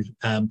saw a few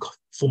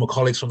former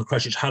colleagues from the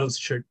Christchurch Heart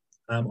Institute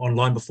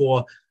online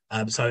before,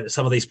 so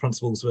some of these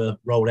principles were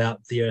rolled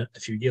out there a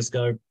few years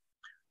ago.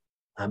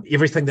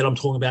 Everything that I'm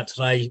talking about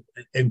today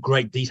in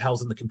great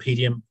details in the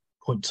compendium,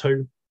 point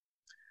 2.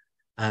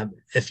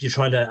 If you're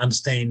trying to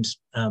understand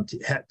how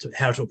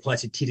to apply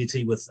Te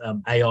Tiriti with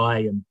AI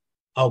and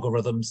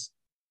algorithms,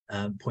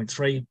 point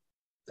 3.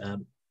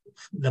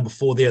 Number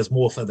 4 there is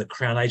more for the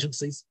Crown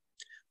agencies,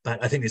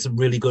 but I think there's some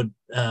really good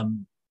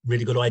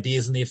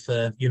ideas in there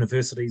for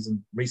universities and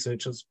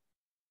researchers.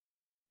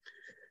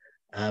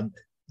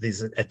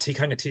 There's a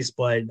tikanga test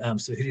by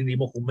Sir Henry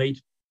Mokel-Mead.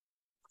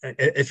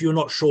 If you're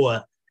not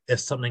sure if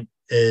something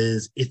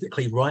is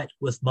ethically right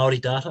with Māori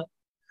data,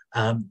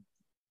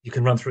 you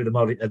can run through the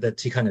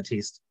tikanga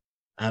test.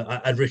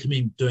 I'd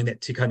recommend doing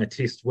that tikanga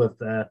test with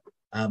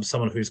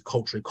someone who's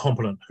culturally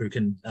competent, who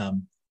can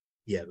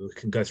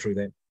go through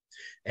that.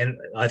 And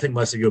I think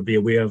most of you will be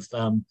aware of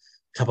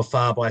Kapa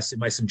Whā by Sir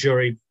Mason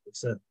Jury.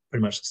 It's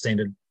pretty much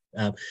standard.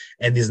 And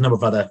there's a number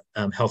of other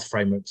health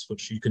frameworks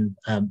which you can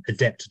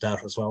adapt to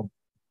data as well.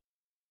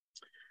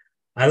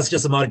 This is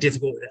just a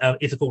Māori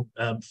ethical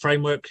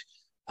framework.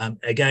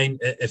 Again,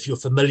 if you're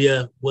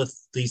familiar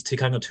with these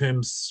tikanga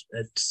terms,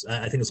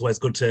 I think it's always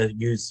good to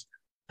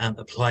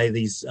apply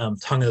these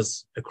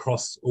tangas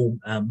across all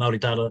Māori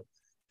data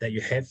that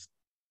you have.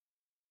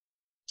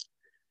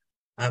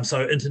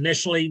 So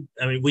internationally,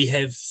 I mean, we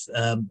have,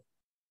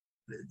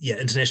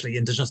 internationally,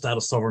 Indigenous data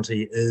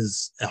sovereignty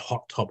is a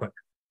hot topic.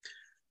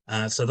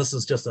 So this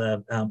is just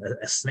a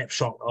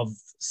snapshot of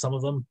some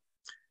of them.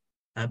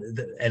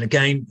 And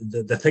again,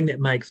 the thing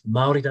that makes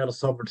Māori data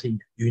sovereignty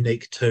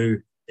unique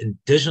to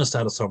Indigenous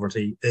data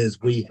sovereignty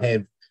is we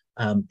have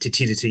Te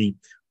Tiriti,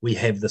 we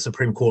have the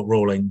Supreme Court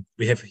ruling,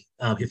 we have He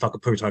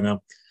Whakaputanga.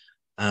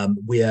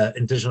 Where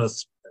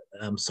Indigenous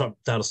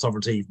data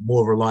sovereignty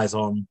more relies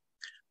on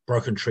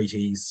broken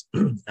treaties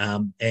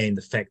and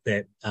the fact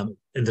that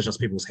Indigenous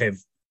peoples have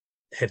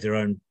their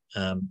own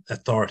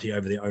authority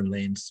over their own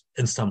lands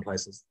in some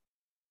places.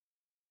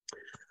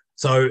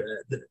 So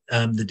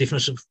the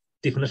definition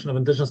of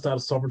Indigenous data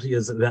sovereignty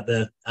is about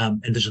the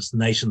Indigenous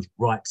nations'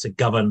 right to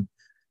govern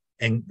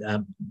and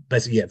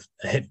basically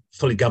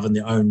fully govern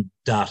their own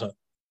data.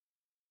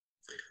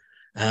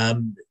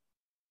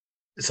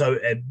 So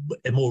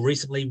more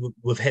recently,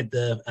 we've had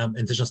the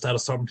Indigenous data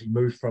sovereignty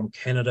move from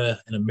Canada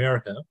and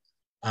America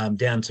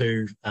down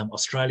to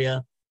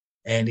Australia,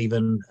 and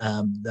even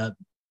the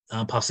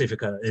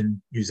Pacifica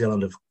in New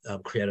Zealand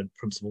have created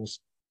principles.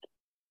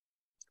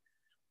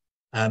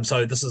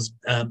 So this is,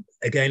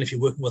 again, if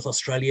you're working with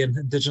Australian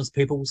Indigenous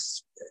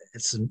peoples,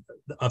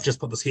 I've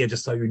just put this here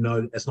just so you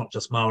know it's not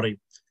just Māori,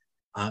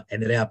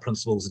 and that our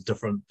principles are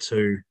different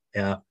to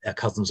our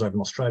cousins over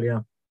in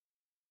Australia.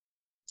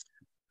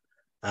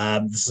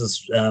 This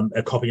is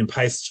a copy and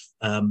paste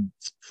from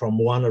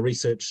Moana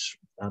Research.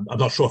 I'm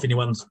not sure if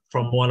anyone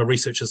from Moana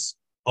Research is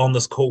on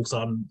this call,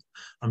 so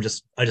I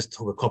just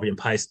took a copy and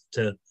paste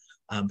to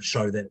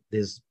show that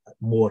there's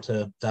more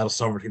to data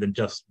sovereignty than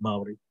just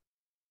Māori.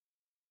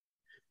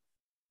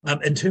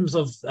 In terms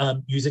of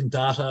using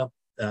data,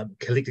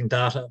 collecting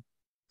data,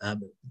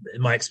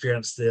 in my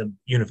experience, the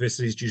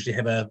universities usually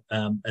have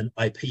an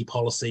IP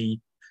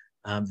policy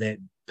that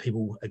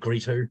people agree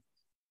to.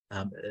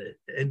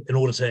 in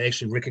order to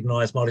actually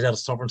recognise Māori data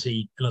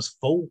sovereignty in its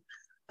full,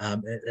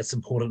 it's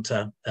important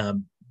to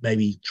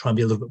maybe try and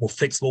be a little bit more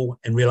flexible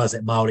and realise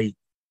that Māori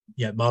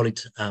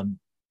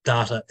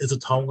data is a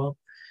taonga,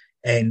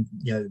 and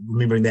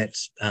remembering that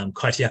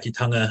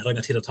kaitiakitanga,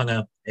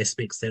 rangatiratanga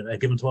aspects that are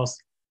given to us.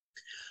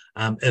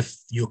 If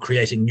you're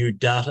creating new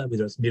data,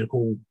 whether it's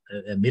medical,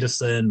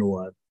 medicine,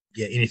 or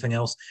anything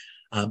else,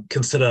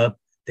 consider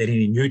that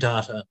any new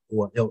data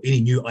or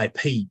any new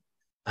IP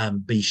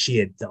be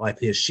shared. The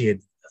IP is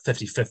shared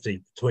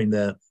 50-50 between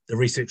the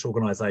research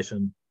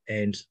organisation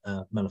and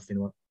mana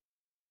whenua.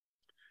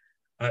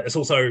 It's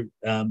also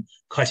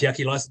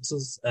kaitiaki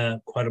licenses are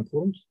quite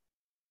important.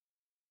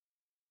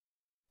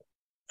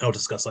 I'll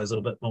discuss those a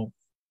little bit more.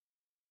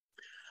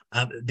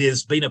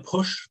 There's been a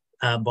push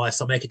by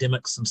some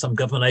academics and some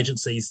government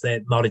agencies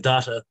that Māori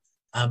data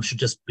should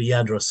just be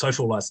under a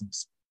social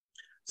license.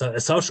 So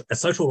a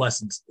social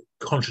license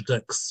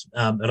contradicts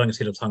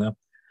rangatiratanga.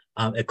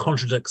 It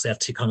contradicts our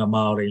tikanga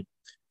Māori.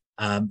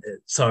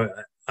 So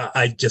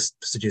I just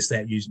suggest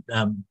that you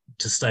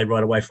to stay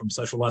right away from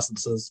social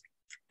licenses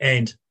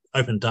and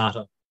open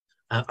data.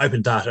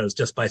 Open data is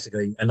just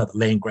basically another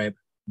land grab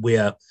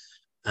where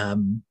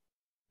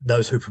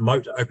those who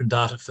promote open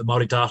data for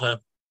Māori data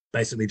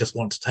basically just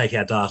want to take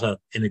our data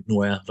and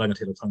ignore our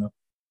rangatiratanga.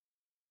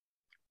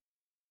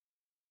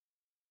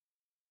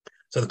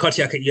 So the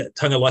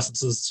kaitiakitanga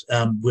licenses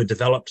were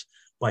developed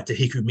by Te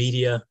Hiku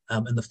Media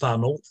in the far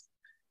north,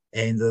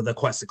 and they're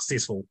quite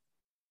successful.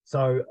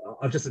 So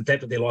I've just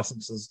adapted their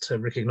licenses to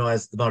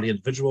recognise the Māori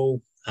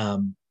individual,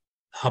 hapū,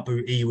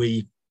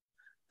 iwi,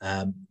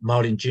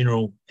 Māori in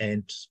general,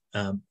 and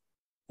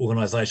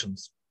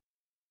organisations.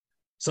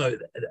 So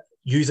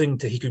using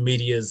Te Hiku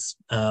Media's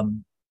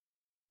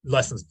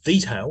license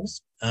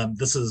details,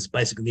 this is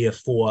basically their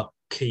 4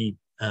 key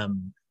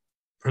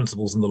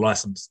principles in the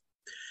license.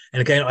 And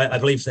again, I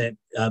believe that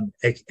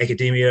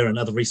academia and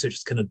other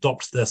researchers can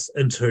adopt this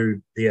into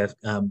their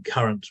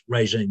current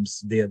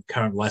regimes, their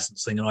current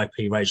licensing and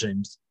IP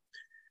regimes.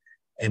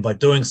 And by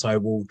doing so,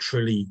 will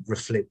truly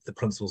reflect the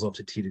principles of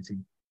Te Tiriti.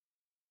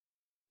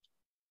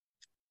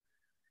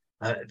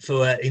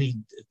 For any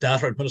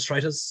data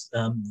administrators,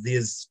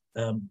 there's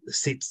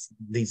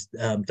these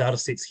data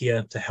sets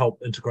here to help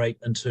integrate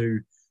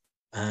into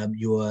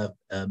your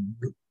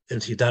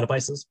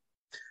databases.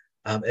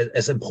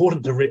 It's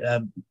important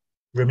to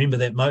remember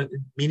that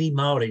many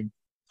Māori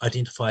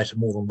identify to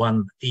more than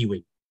one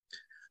iwi.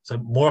 So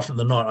more often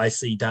than not, I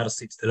see data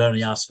sets that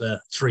only ask for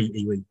 3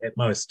 iwi at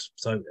most.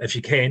 So if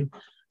you can,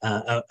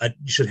 you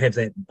should have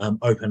that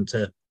open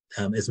to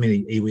as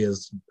many iwi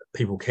as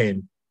people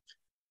can.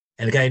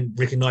 And again,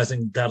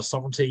 recognising data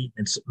sovereignty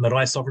and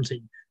marae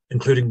sovereignty,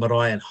 including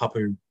marae and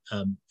hapū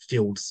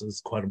fields,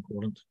 is quite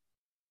important.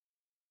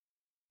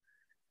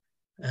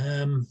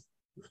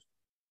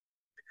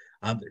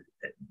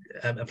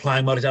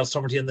 Applying Māori data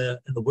sovereignty in the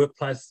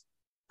workplace,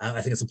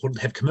 I think it's important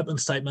to have commitment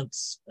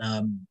statements,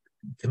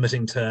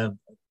 committing to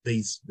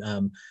these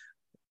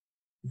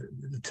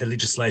to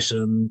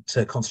legislation,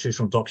 to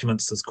constitutional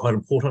documents is quite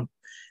important,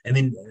 and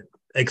then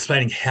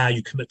explaining how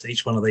you commit to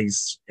each one of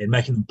these and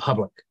making them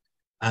public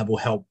will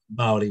help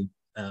Māori,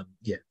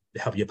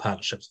 help your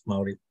partnerships with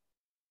Māori.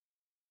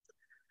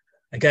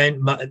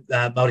 Again,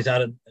 Māori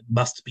data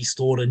must be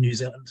stored in New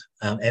Zealand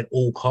at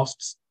all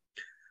costs.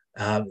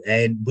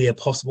 And where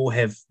possible,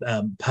 have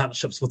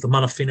partnerships with the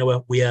mana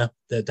whenua where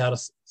the data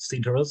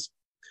centre is.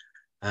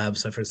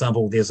 So, for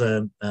example, there's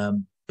a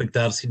big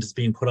data centres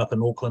being put up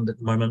in Auckland at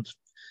the moment,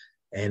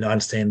 and I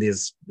understand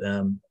there's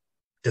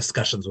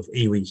discussions with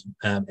iwi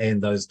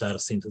and those data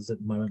centres at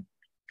the moment.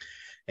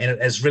 And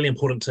it's really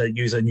important to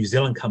use a New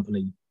Zealand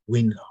company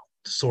when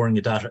storing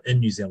your data in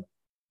New Zealand,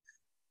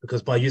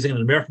 because by using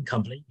an American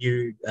company,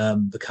 you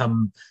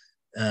become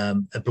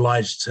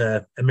obliged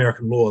to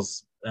American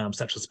laws,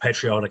 such as the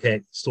Patriotic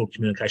Act, Stored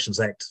Communications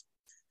Act,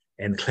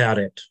 and the Cloud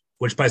Act,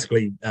 which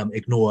basically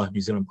ignore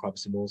New Zealand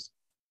privacy laws.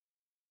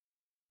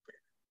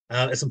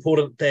 It's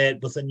important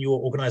that within your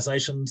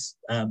organisations,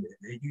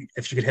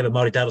 if you could have a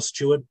Māori data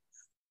steward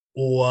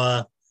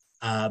or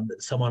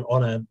someone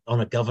on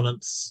a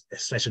governance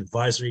 /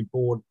 advisory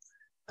board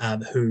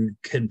who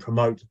can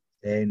promote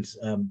and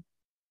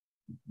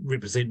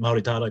represent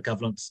Māori data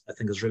governance, I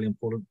think is really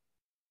important.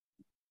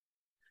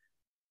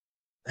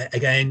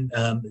 Again,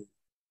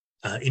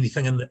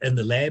 anything in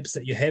the labs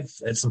that you have,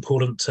 it's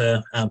important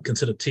to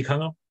consider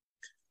tikanga.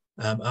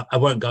 I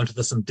won't go into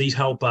this in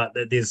detail, but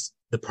there's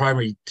the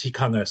primary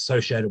tikanga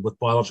associated with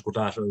biological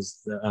data is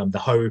the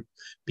hau,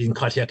 being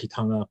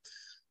kaitiakitanga,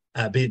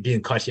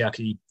 being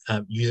kaitiaki,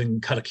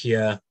 using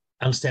karakia,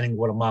 understanding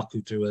what a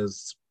makutu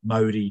is,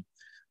 Māori,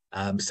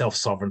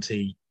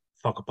 self-sovereignty,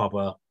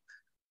 whakapapa,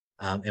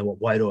 and what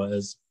wairoa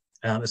is.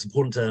 It's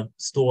important to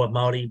store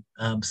Māori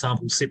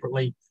samples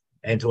separately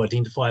and to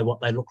identify what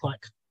they look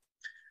like.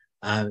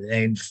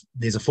 And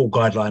there's a full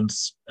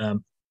guidelines in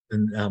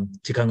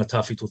tikanga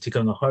tawhito,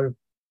 tikanga hau.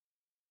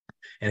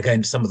 And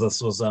again, some of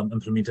this was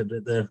implemented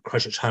at the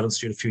Christchurch Heart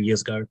Institute a few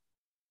years ago.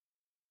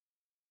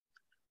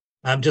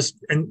 Just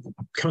in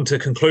coming to a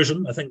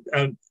conclusion, I think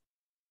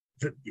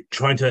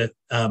trying to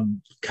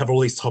cover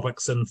all these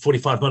topics in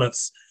 45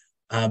 minutes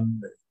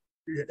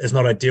is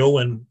not ideal,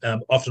 and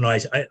often I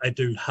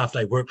do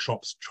half-day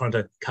workshops trying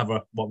to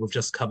cover what we've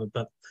just covered.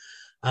 But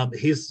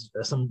here's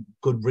some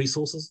good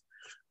resources.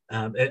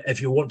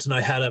 If you want to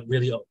know how to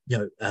really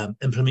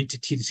implement Te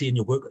Tiriti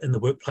in the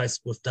workplace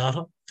with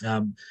data,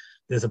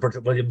 there's a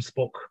Bridget Williams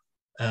book,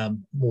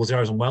 More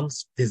Zeros and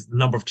Ones. There's a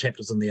number of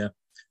chapters in there,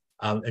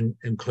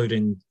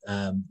 including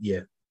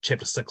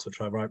chapter 6,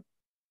 which I wrote.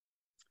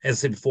 As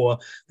I said before,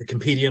 the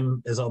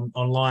compendium is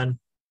online.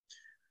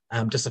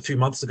 Just a few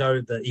months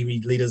ago, the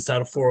iwi Leaders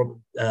Data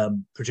Forum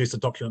produced a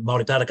document,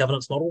 Māori Data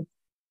Governance Model.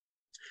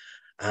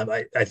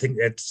 I think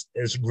it's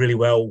really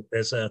well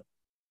as a,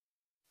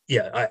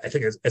 I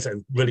think it's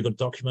a really good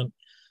document.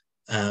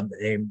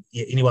 And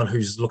anyone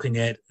who's looking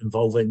at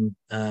involving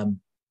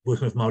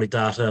working with Māori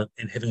data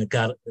and having a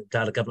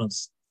data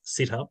governance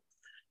set up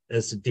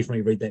is to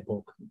definitely read that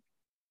book,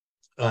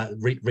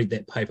 read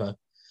that paper.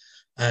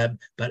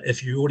 But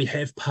if you already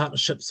have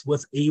partnerships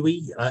with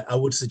iwi, I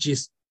would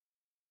suggest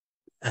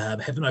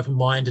have an open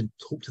mind and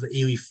talk to the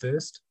iwi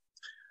first,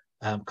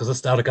 because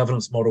this data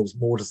governance model is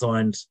more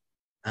designed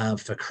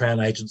for Crown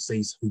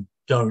agencies who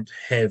don't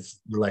have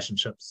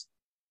relationships.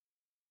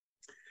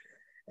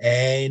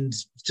 And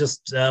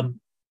just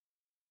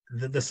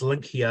this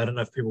link here, I don't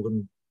know if people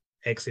can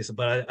access it,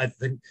 but I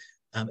think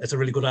it's a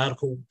really good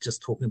article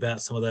just talking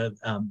about some of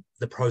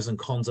the pros and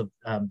cons of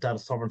data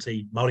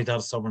sovereignty, Māori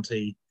data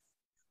sovereignty,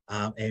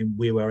 and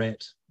where we're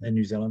at in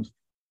New Zealand.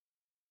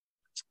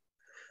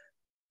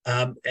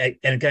 And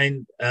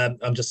again,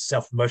 I'm just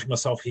self-promoting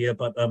myself here,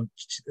 but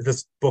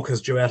this book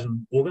is due out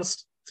in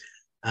August.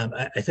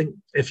 I think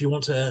if you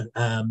want to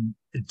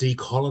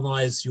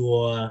decolonize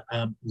your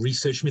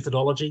research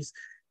methodologies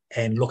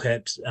and look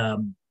at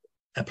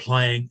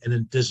applying an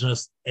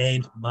Indigenous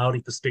and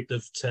Māori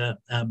perspective to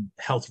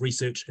health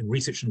research and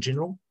research in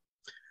general,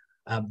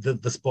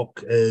 this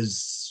book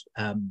is,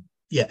 I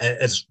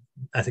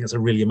think it's a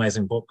really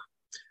amazing book.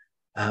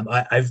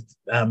 I've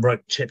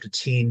wrote chapter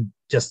 10,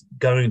 just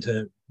going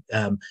to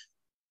a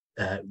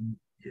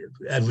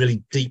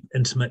really deep,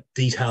 intimate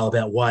detail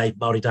about why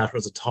Māori data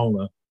is a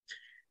Taonga,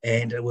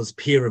 and it was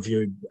peer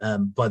reviewed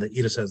by the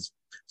editors.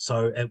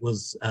 So it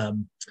was,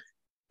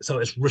 so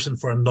it's written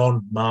for a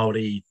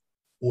non-Māori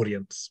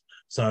audience.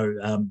 So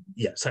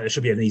so it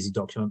should be an easy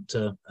document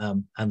to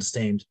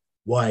understand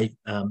why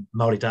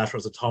Māori data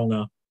is a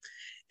Taonga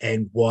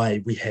and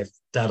why we have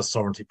data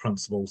sovereignty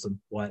principles and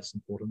why it's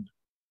important.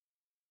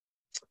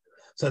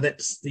 So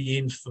that's the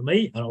end for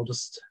me, and I'll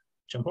just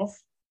jump off.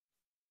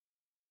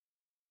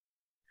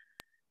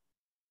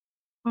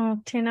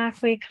 Tēnā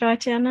koe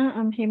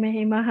Karaitiana, he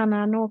mihi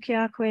mahana anō ki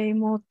a koe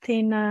mō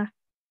tēnā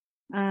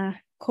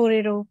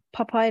kōrero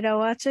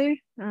papairau atu,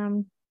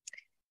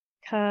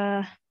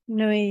 ka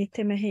nui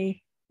te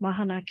mihi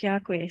mahana ki a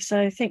koe.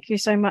 So thank you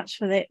so much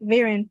for that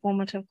very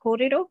informative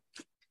kōrero.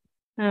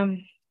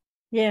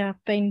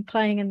 I've been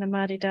playing in the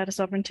Māori data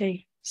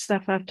sovereignty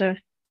stuff after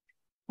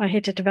I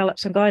had to develop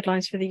some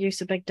guidelines for the use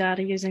of big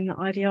data using the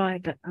IDI,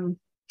 but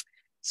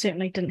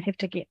certainly didn't have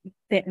to get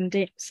that in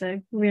depth.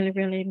 So really,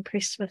 really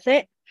impressed with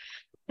that.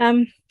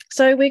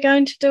 So we're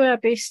going to do our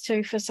best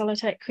to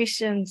facilitate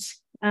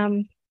questions.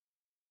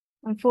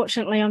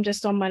 Unfortunately, I'm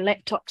just on my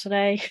laptop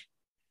today.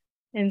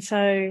 And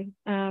so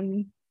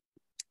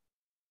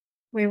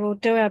we will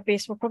do our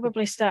best. We'll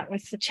probably start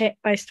with the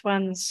chat-based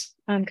ones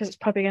because it's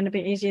probably going to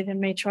be easier than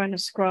me trying to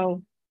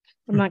scroll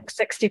amongst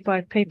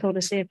 65 people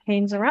to see if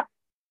hands are up.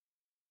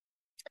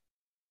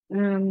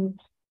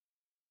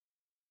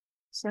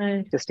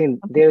 So Justine,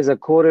 there's a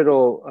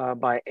kōrero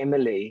by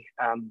Emily.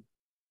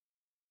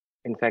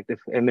 In fact, if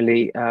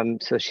Emily,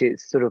 so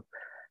she's sort of,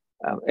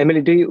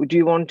 Emily, do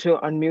you want to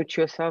unmute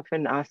yourself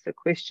and ask the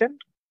question?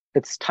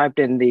 It's typed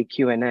in the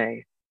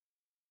Q&A.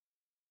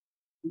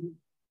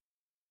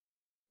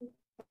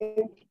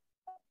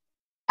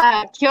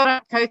 Kia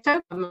ora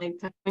koutou,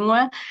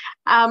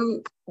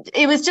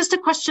 it was just a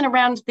question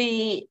around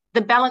the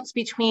balance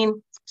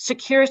between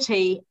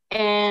security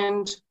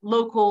and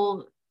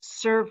local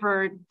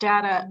server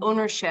data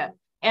ownership.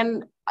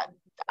 And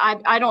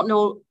I don't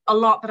know a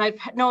lot, but I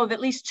know of at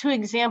least 2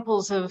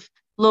 examples of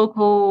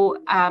local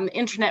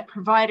internet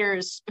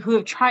providers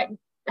who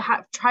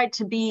have tried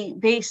to be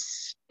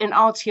based in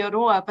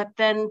Aotearoa, but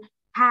then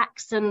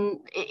hacks, and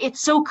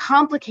it's so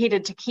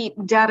complicated to keep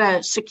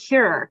data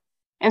secure.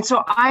 And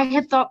so I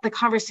had thought the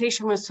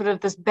conversation was sort of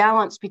this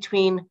balance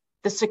between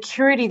the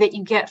security that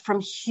you get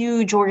from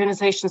huge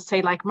organizations,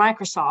 say like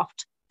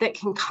Microsoft, that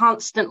can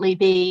constantly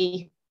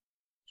be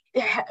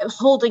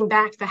holding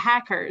back the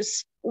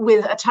hackers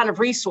with a ton of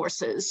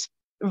resources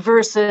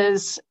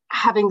versus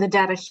having the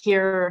data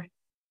here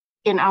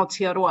in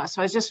Aotearoa.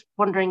 So I was just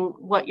wondering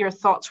what your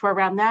thoughts were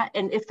around that,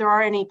 and if there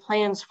are any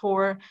plans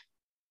for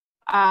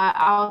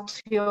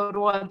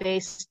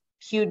Aotearoa-based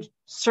huge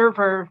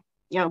server,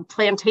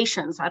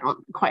 plantations. I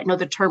don't quite know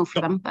the term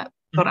for them, but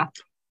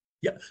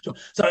yeah, sure.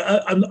 So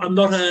I'm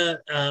not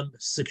a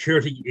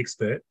security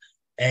expert,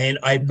 and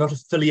I'm not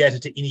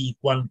affiliated to any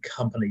one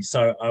company.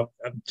 So I'm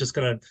just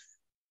going to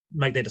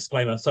make that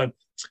disclaimer. So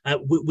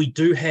we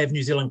do have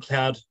New Zealand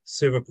cloud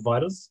server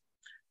providers.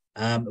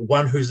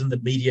 One who's in the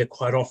media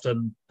quite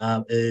often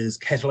is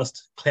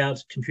Catalyst Cloud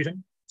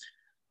Computing.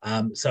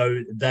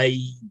 So they,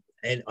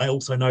 and I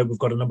also know we've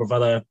got a number of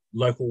other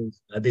local,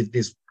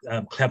 there's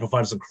cloud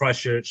providers in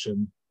Christchurch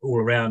and all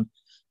around.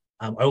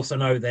 I also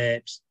know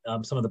that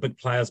some of the big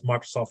players,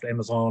 Microsoft,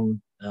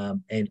 Amazon,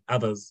 and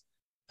others,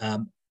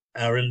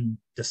 are in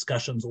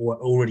discussions or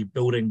already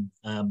building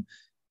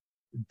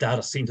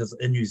data centres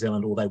in New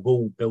Zealand, or they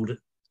will build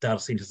data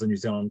centres in New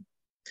Zealand.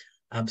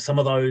 Some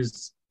of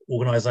those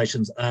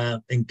organisations are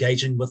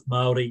engaging with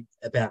Māori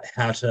about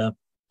how to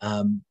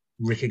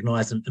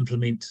recognise and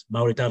implement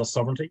Māori data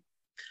sovereignty.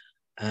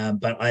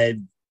 But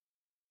I'm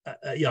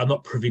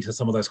not privy to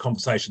some of those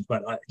conversations,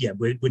 but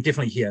we're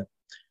definitely here.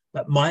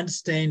 But my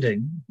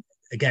understanding,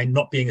 again,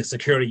 not being a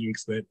security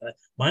expert,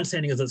 my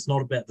understanding is it's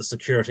not about the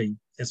security.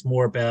 It's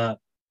more about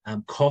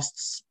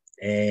costs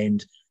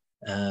and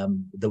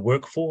the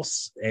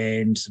workforce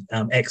and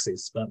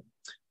access. But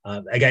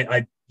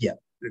again,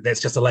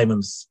 that's just a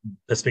layman's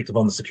perspective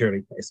on the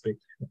security aspect.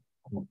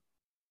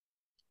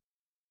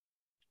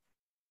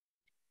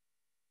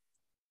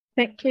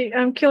 Thank you.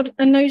 Kia ora,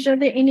 Anuja, are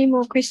there any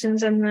more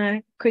questions in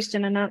the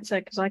question and answer?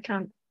 Because I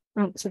can't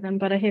answer them,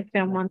 but I have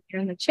found one here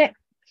in the chat.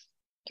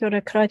 Kia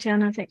ora,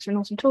 Karaitiana, thanks for an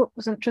awesome talk.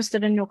 Was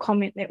interested in your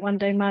comment that one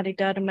day Māori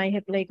data may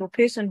have legal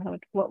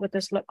personhood. What would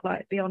this look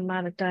like beyond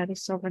Māori data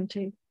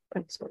sovereignty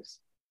principles?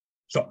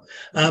 Sure.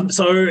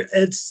 So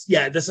it's,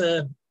 there's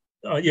a,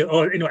 anyway, kia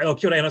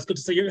ora, Anna, it's good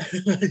to see you.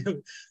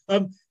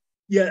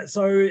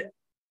 So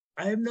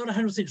I'm not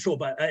 100% sure,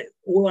 but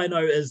all I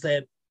know is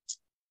that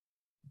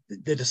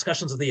the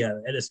discussions are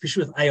there, and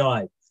especially with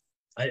AI.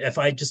 If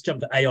I just jump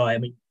to AI, I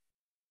mean,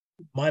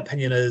 my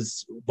opinion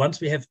is once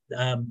we have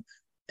an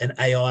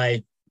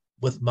AI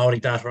with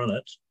Māori data in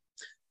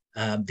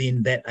it,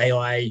 then that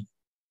AI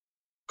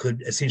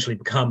could essentially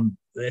become,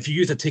 if you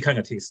use a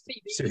tikanga test,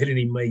 so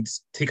Hirini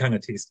Mead's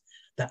tikanga test,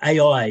 the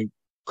AI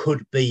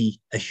could be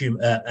a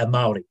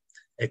Māori.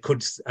 It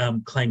could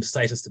claim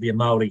status to be a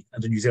Māori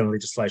under New Zealand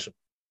legislation.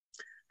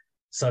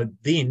 So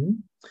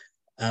then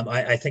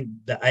I think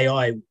the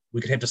AI, we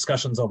could have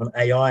discussions of an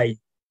AI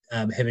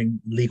having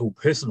legal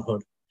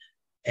personhood,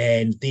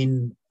 and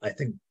then I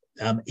think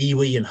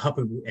iwi and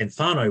hapū and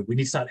whānau, we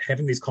need to start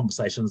having these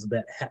conversations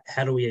about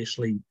how do we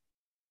actually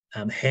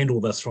handle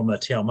this from a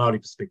Te Ao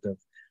Māori perspective.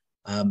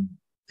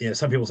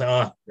 Some people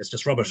say, it's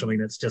just rubbish. I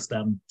mean, it's just,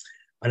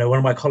 I know one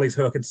of my colleagues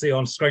who I can see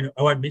on screen,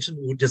 I won't mention,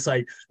 will just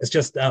say,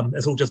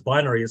 it's all just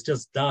binary, it's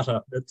just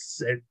data.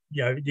 It's,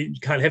 you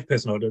can't have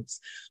personhood.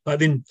 But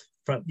then,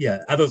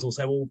 others will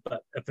say, well,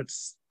 but if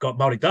it's got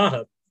Māori data,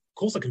 of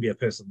course it can be a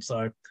person.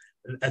 So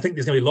I think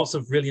there's going to be lots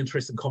of really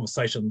interesting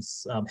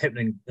conversations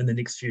happening in the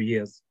next few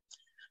years.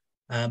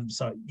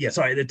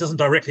 Sorry, it doesn't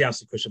directly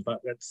answer the question, but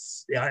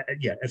it's going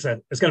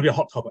to be a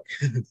hot topic.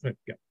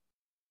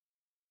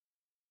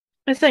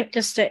 I think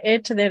just to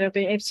add to that, it'll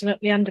be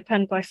absolutely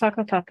underpinned by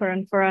whakapapa,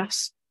 and for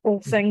us, all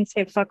things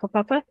have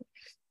whakapapa,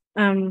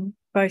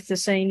 both the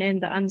seen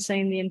and the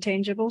unseen, the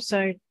intangible.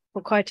 So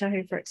for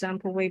Kaitahu, for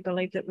example, we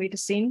believe that we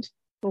descend,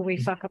 or we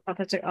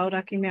whakapapa to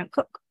Aoraki Mount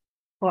Cook,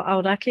 or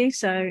Aoraki.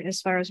 So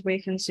as far as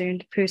we're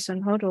concerned,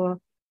 personhood, or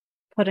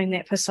putting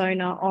that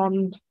persona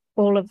on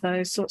all of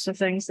those sorts of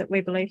things that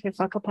we believe have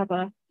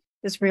whakapapa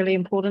is really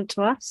important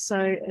to us.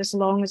 So as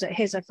long as it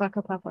has a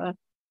whakapapa,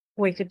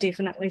 we could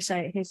definitely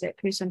say it has that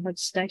personhood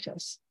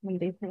status, and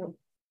therefore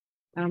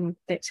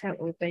that's how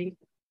it would be.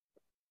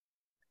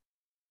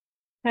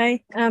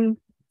 Okay,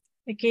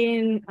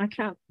 again, I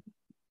can't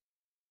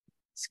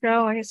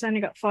scroll. I guess I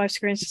only got 5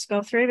 screens to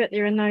scroll through, but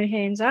there are no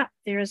hands up.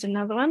 There is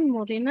another one,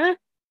 Morena.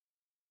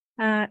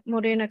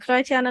 Morena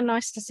Karaitiana,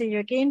 nice to see you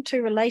again.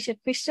 2 related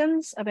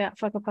questions about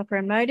whakapapa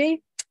and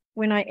Māori.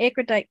 When I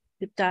aggregate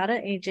the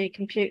data, e.g.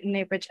 compute an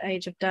average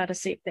age of data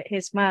set that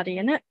has Māori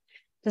in it,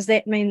 does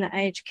that mean the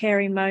age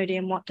carry Māori,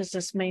 and what does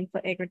this mean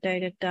for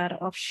aggregated data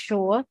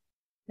offshore?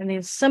 And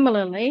then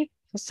similarly,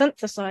 for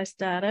synthesized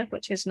data,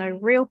 which has no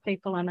real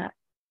people in it,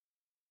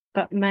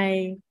 but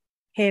may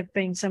have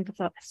been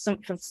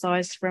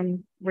synthesized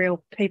from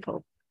real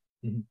people.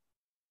 Mm-hmm.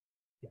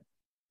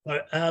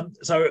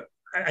 So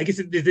I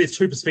guess there's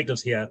 2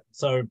 perspectives here.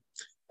 So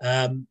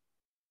in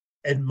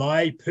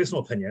my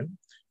personal opinion,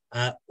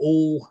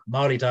 all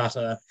Māori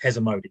data has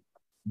a Māori,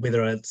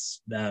 whether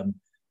it's,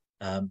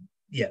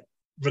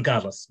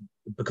 regardless,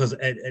 because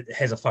it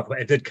has a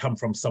whakapapa. It did come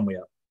from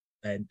somewhere.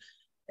 And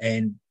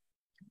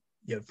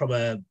from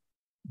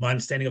my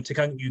understanding of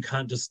tikanga, you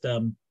can't just,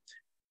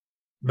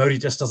 Māori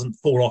just doesn't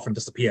fall off and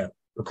disappear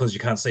because you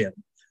can't see it.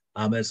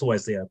 It's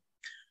always there.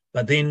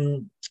 But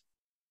then,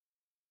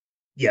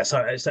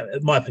 so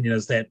my opinion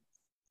is that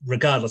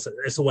regardless,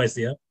 it's always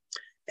there.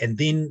 And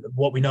then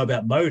what we know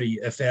about Māori,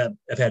 if our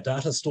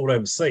data is stored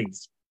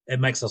overseas, it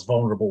makes us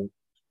vulnerable.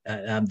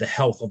 The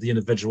health of the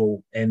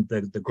individual and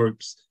the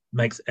groups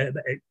makes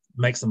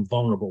them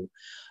vulnerable.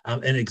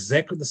 In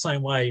exactly the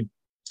same way,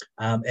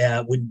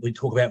 when we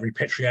talk about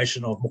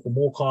repatriation of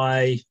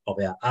mokomōkai, of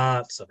our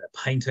arts, of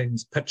our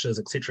paintings, pictures,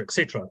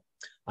 etc.,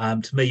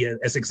 to me,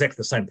 it's exactly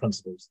the same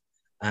principles.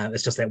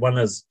 It's just that one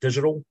is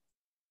digital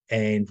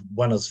and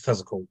one is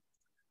physical.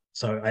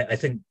 So I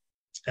think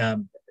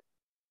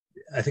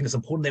it's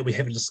important that we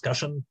have a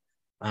discussion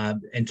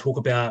and talk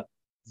about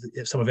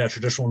some of our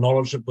traditional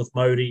knowledge with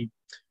Māori,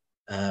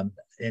 and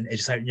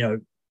just say,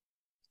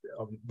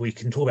 we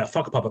can talk about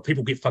whakapapa.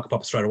 People get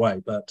whakapapa straight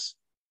away, but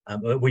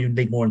we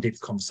need more in-depth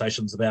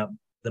conversations about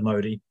the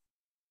Māori.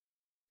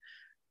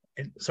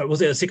 And so was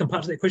there a second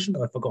part to that question?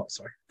 Oh, I forgot,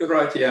 sorry.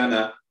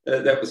 Karaitiana,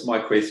 that was my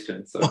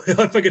question. So.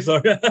 I figured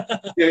so.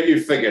 Yeah, you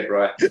figured,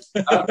 right.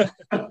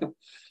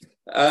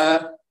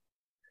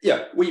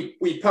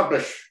 We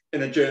publish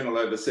in a journal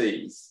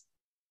overseas,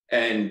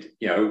 and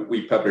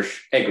we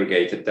publish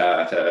aggregated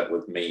data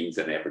with means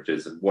and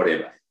averages and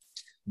whatever.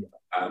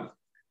 Yeah.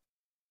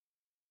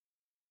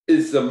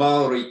 Is the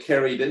Māori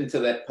carried into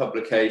that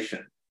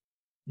publication?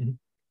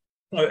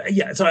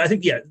 Mm-hmm. So I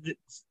think,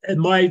 in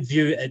my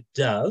view, it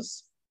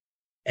does.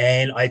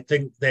 And I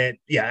think that,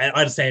 I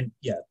understand,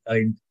 I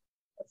mean,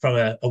 from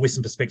a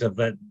Western perspective,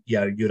 that,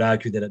 you'd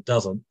argue that it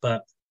doesn't.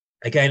 But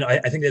again, I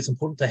think it's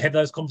important to have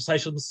those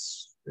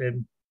conversations.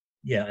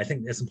 I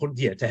think it's important,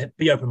 to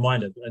be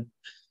open-minded. And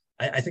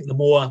I think the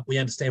more we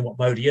understand what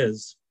Māori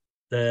is,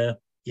 the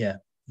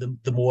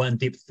more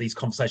in-depth these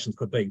conversations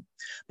could be.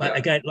 But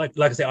again, like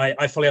I say,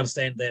 I fully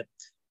understand that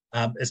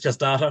it's just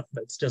data.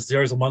 It's just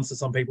zeros and ones to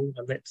some people.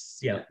 And that's,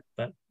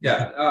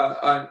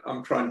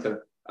 I'm trying to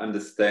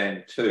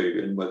understand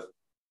too, and with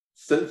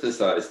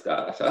synthesized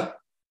data,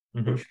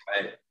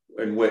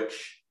 mm-hmm. in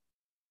which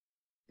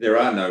there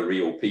are no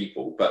real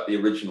people, but the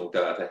original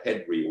data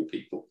had real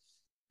people.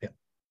 Yeah.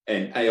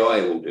 And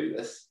AI will do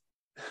this.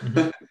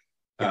 Mm-hmm.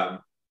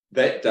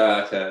 That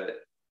data,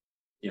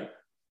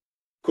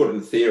 could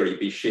in theory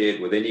be shared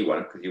with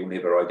anyone, because you'll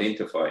never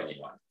identify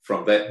anyone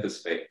from that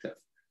perspective.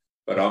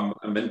 But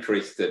I'm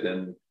interested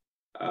in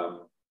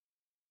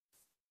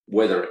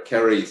whether it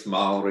carries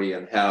Māori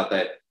and how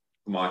that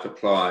might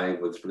apply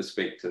with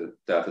respect to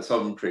data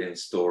sovereignty and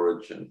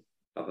storage and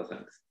other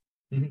things.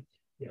 Mm-hmm.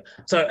 Yeah.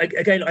 So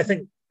again, I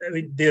think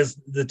there's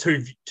the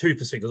two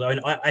perspectives.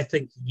 I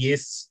think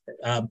yes,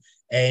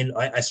 and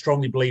I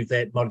strongly believe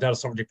that Māori data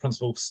sovereignty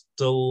principles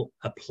still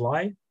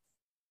apply,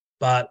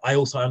 but I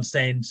also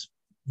understand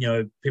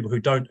people who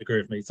don't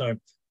agree with me. So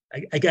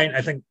again,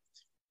 I think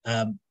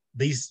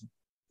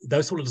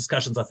those sort of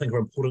discussions I think are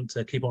important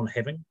to keep on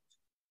having,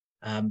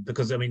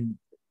 because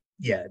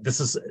this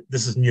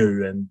is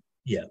new and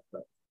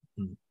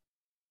Thank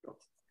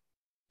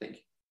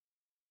you.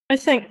 I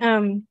think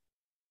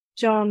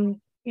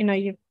John,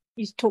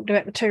 you've talked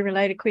about the two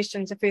related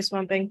questions, the first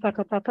one being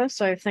whakapapa.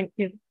 So I think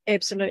you've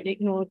absolutely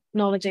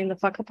acknowledging the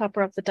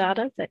whakapapa of the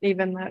data, that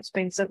even though it's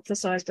been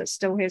synthesized, it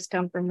still has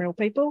come from real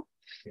people.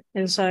 Yeah.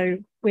 And so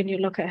when you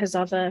look at his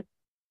other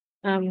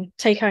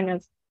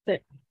tikanga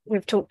that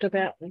we've talked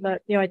about, the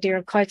idea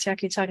of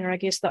kaitiakitanga, I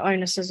guess the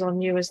onus is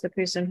on you as the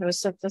person who has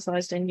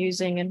synthesized and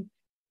using and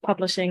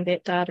publishing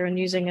that data and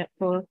using it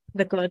for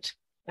the good,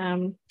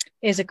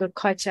 as a good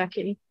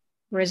kaitiaki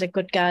or as a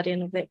good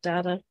guardian of that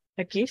data,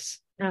 I guess,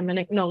 and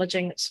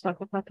acknowledging its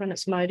whakapapa and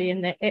its Māori,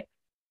 and that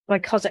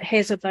because it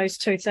has of those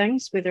two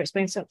things, whether it's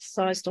been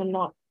synthesized or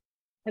not,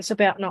 it's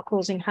about not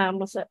causing harm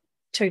with it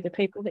to the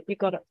people that you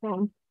got it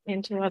from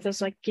and to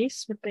others, I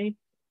guess, would be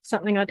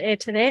something I'd add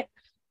to that.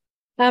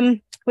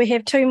 We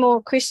have two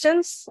more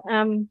questions,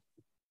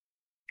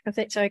 if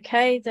that's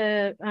okay.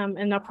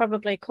 And I'll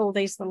probably call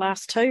these the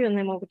last two, and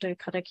then we'll do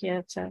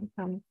karakia to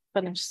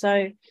finish.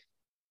 So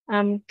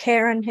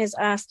Karen has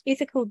asked,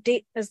 ethical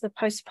debt is the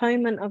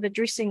postponement of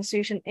addressing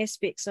certain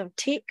aspects of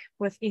tech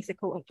with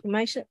ethical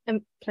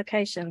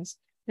implications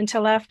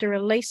until after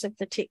release of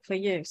the tech for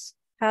use.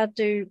 How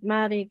do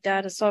Māori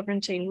data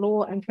sovereignty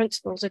law and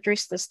principles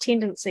address this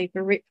tendency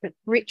for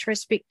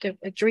retrospective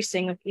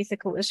addressing of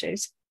ethical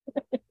issues?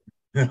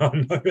 Oh,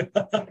 no.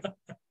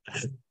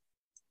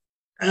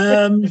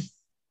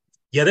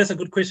 That's a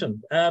good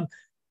question.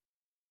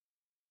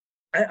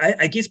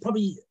 I guess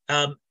probably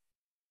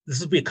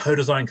this is where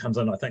co-design comes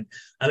in, I think.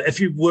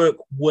 If you work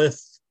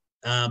with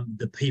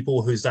the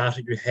people whose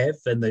data you have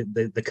and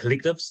the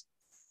collectives,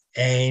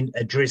 and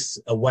address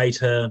a way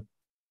to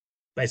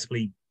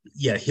basically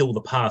heal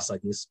the past, I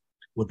guess,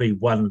 would be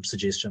one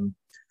suggestion.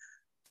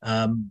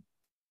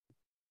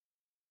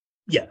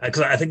 Because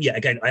I think,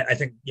 I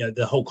think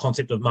the whole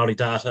concept of Māori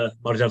data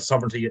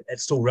sovereignty,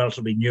 it's still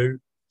relatively new.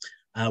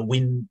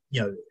 And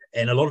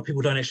a lot of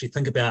people don't actually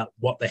think about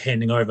what they're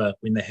handing over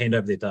when they hand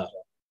over their data.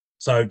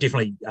 So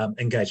definitely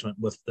engagement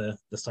with the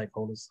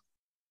stakeholders.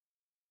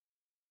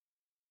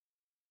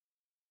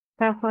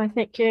 Powerful,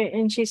 thank you.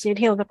 And she said,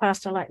 heal the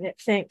past, I like that,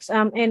 thanks.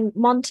 And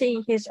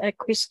Monty has a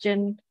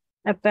question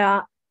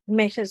about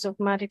matters of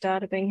Māori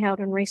data being held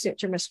in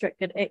research and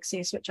restricted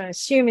access, which I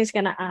assume he's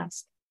going to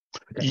ask.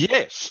 Okay.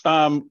 Yes.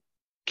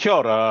 Kia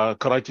ora,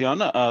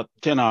 Karaitiana,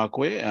 tēnā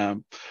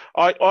koe.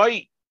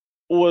 I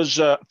was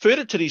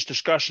further to these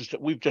discussions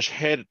that we've just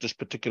had at this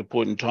particular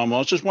point in time. I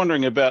was just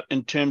wondering about,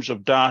 in terms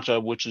of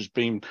data which has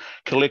been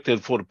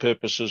collected for the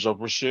purposes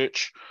of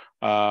research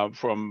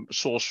from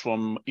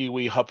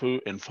iwi, hapū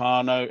and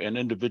whānau and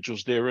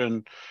individuals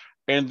therein.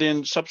 And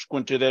then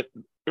subsequent to that,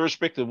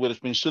 irrespective of whether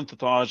it's been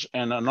synthesized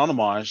and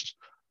anonymized,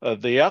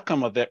 the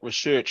outcome of that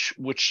research,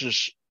 which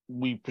is,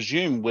 we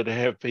presume, would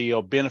have be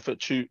of benefit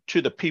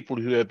to the people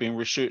who have been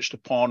researched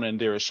upon and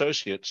their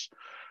associates,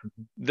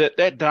 that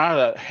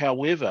data,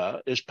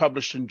 however, is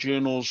published in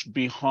journals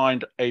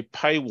behind a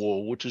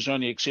paywall, which is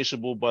only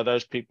accessible by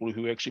those people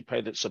who actually pay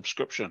that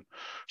subscription.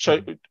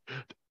 So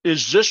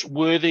is this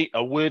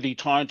a worthy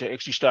time to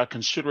actually start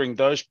considering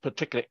those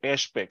particular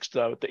aspects,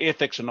 the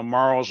ethics and the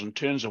morals in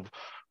terms of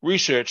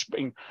research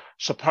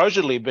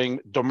supposedly being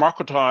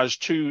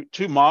democratized to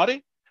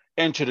Māori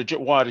and to the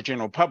wider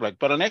general public,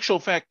 but in actual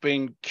fact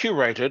being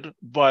curated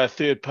by a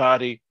third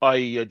party,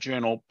 i.e. a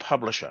journal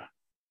publisher?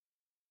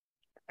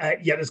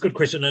 Yeah, that's a good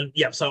question. And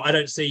yeah, so I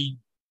don't see,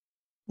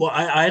 well,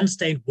 I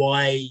understand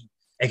why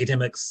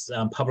academics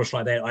publish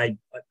like that.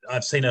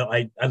 I've seen it,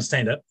 I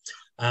understand it.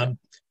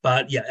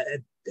 But yeah,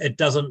 it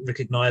doesn't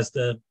recognize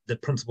the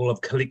principle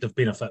of collective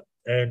benefit.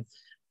 And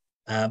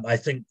I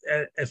think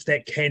if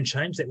that can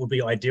change, that would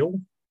be ideal.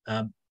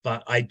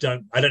 But I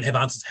don't have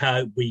answers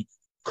how we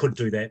could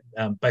do that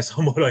based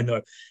on what I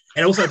know.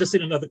 And also I just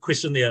seen another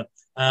question there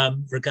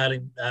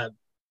regarding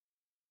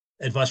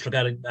advice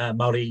regarding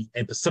Māori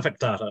and Pacific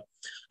data.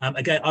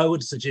 Again, I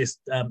would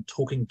suggest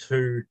talking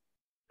to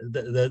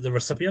the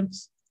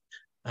recipients.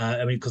 I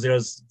mean, because there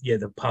is,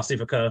 the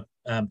Pacifica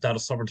data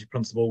sovereignty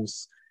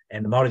principles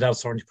and the Māori data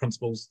sovereignty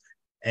principles.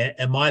 And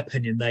in my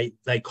opinion,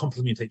 they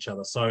complement each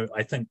other. So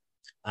I think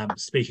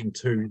speaking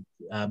to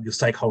your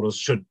stakeholders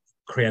should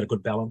create a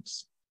good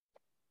balance.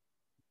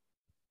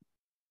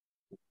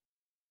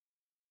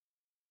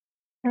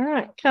 All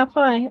right, ka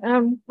pai.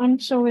 I'm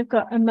sure we've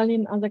got a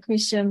million other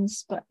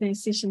questions, but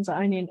these sessions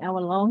are only an hour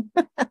long.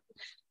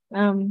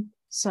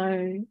 There's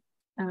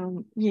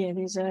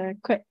a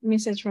quick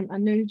message from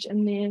Anuj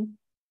in there,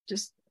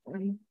 just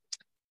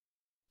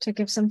to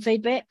give some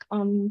feedback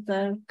on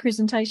the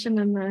presentation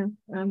and the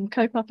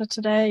kaupapa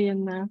today,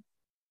 and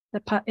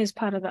as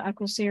part of the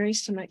ACL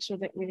series, to make sure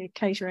that we're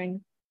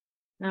catering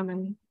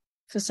and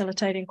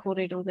facilitating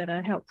kōrero that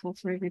are helpful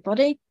for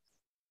everybody.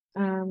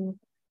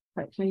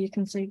 Hopefully you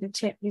can see the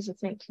chat. There's a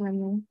thank you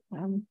in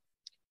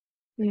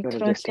the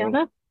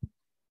Karaitiana.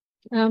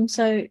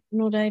 So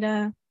nō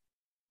reira,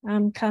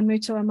 ka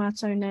mutua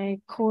mātou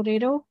nei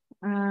kōrero,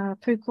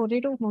 pū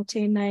kōrero mō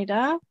tēnei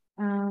rā,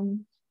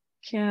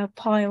 kia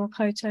pai o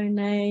koutou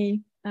nei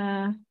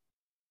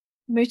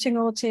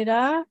mutinga o te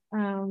rā,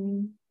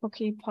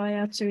 hoki pai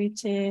atu i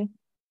te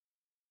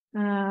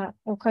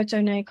o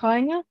koutou nei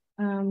kāinga,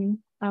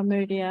 a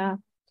muria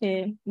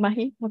te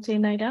mahi o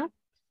tēnei rā.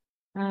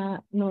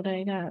 Nō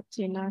reira,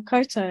 tēnā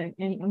koutou.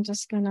 And I'm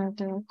just going to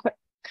do a quick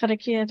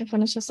karakia to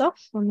finish us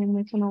off, and then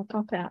we can all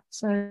pop out.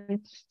 So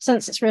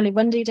since it's really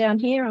windy down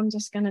here, I'm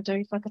just going to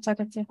do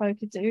whakataka te hau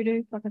ki te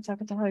uru,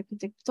 whakataka te hau ki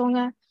te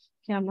tonga,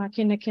 kia mā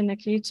kina kina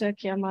ki uta,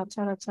 kia mā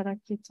taratara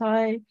ki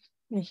tai,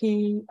 he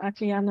hi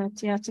ake ana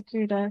te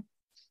atakura,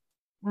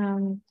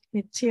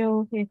 he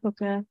tio, he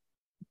huka,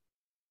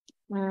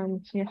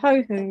 he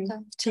hauhu,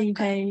 ti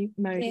hei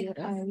mauri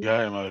ora.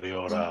 Ia mauri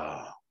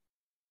ora.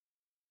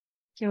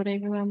 Kia ora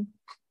everyone.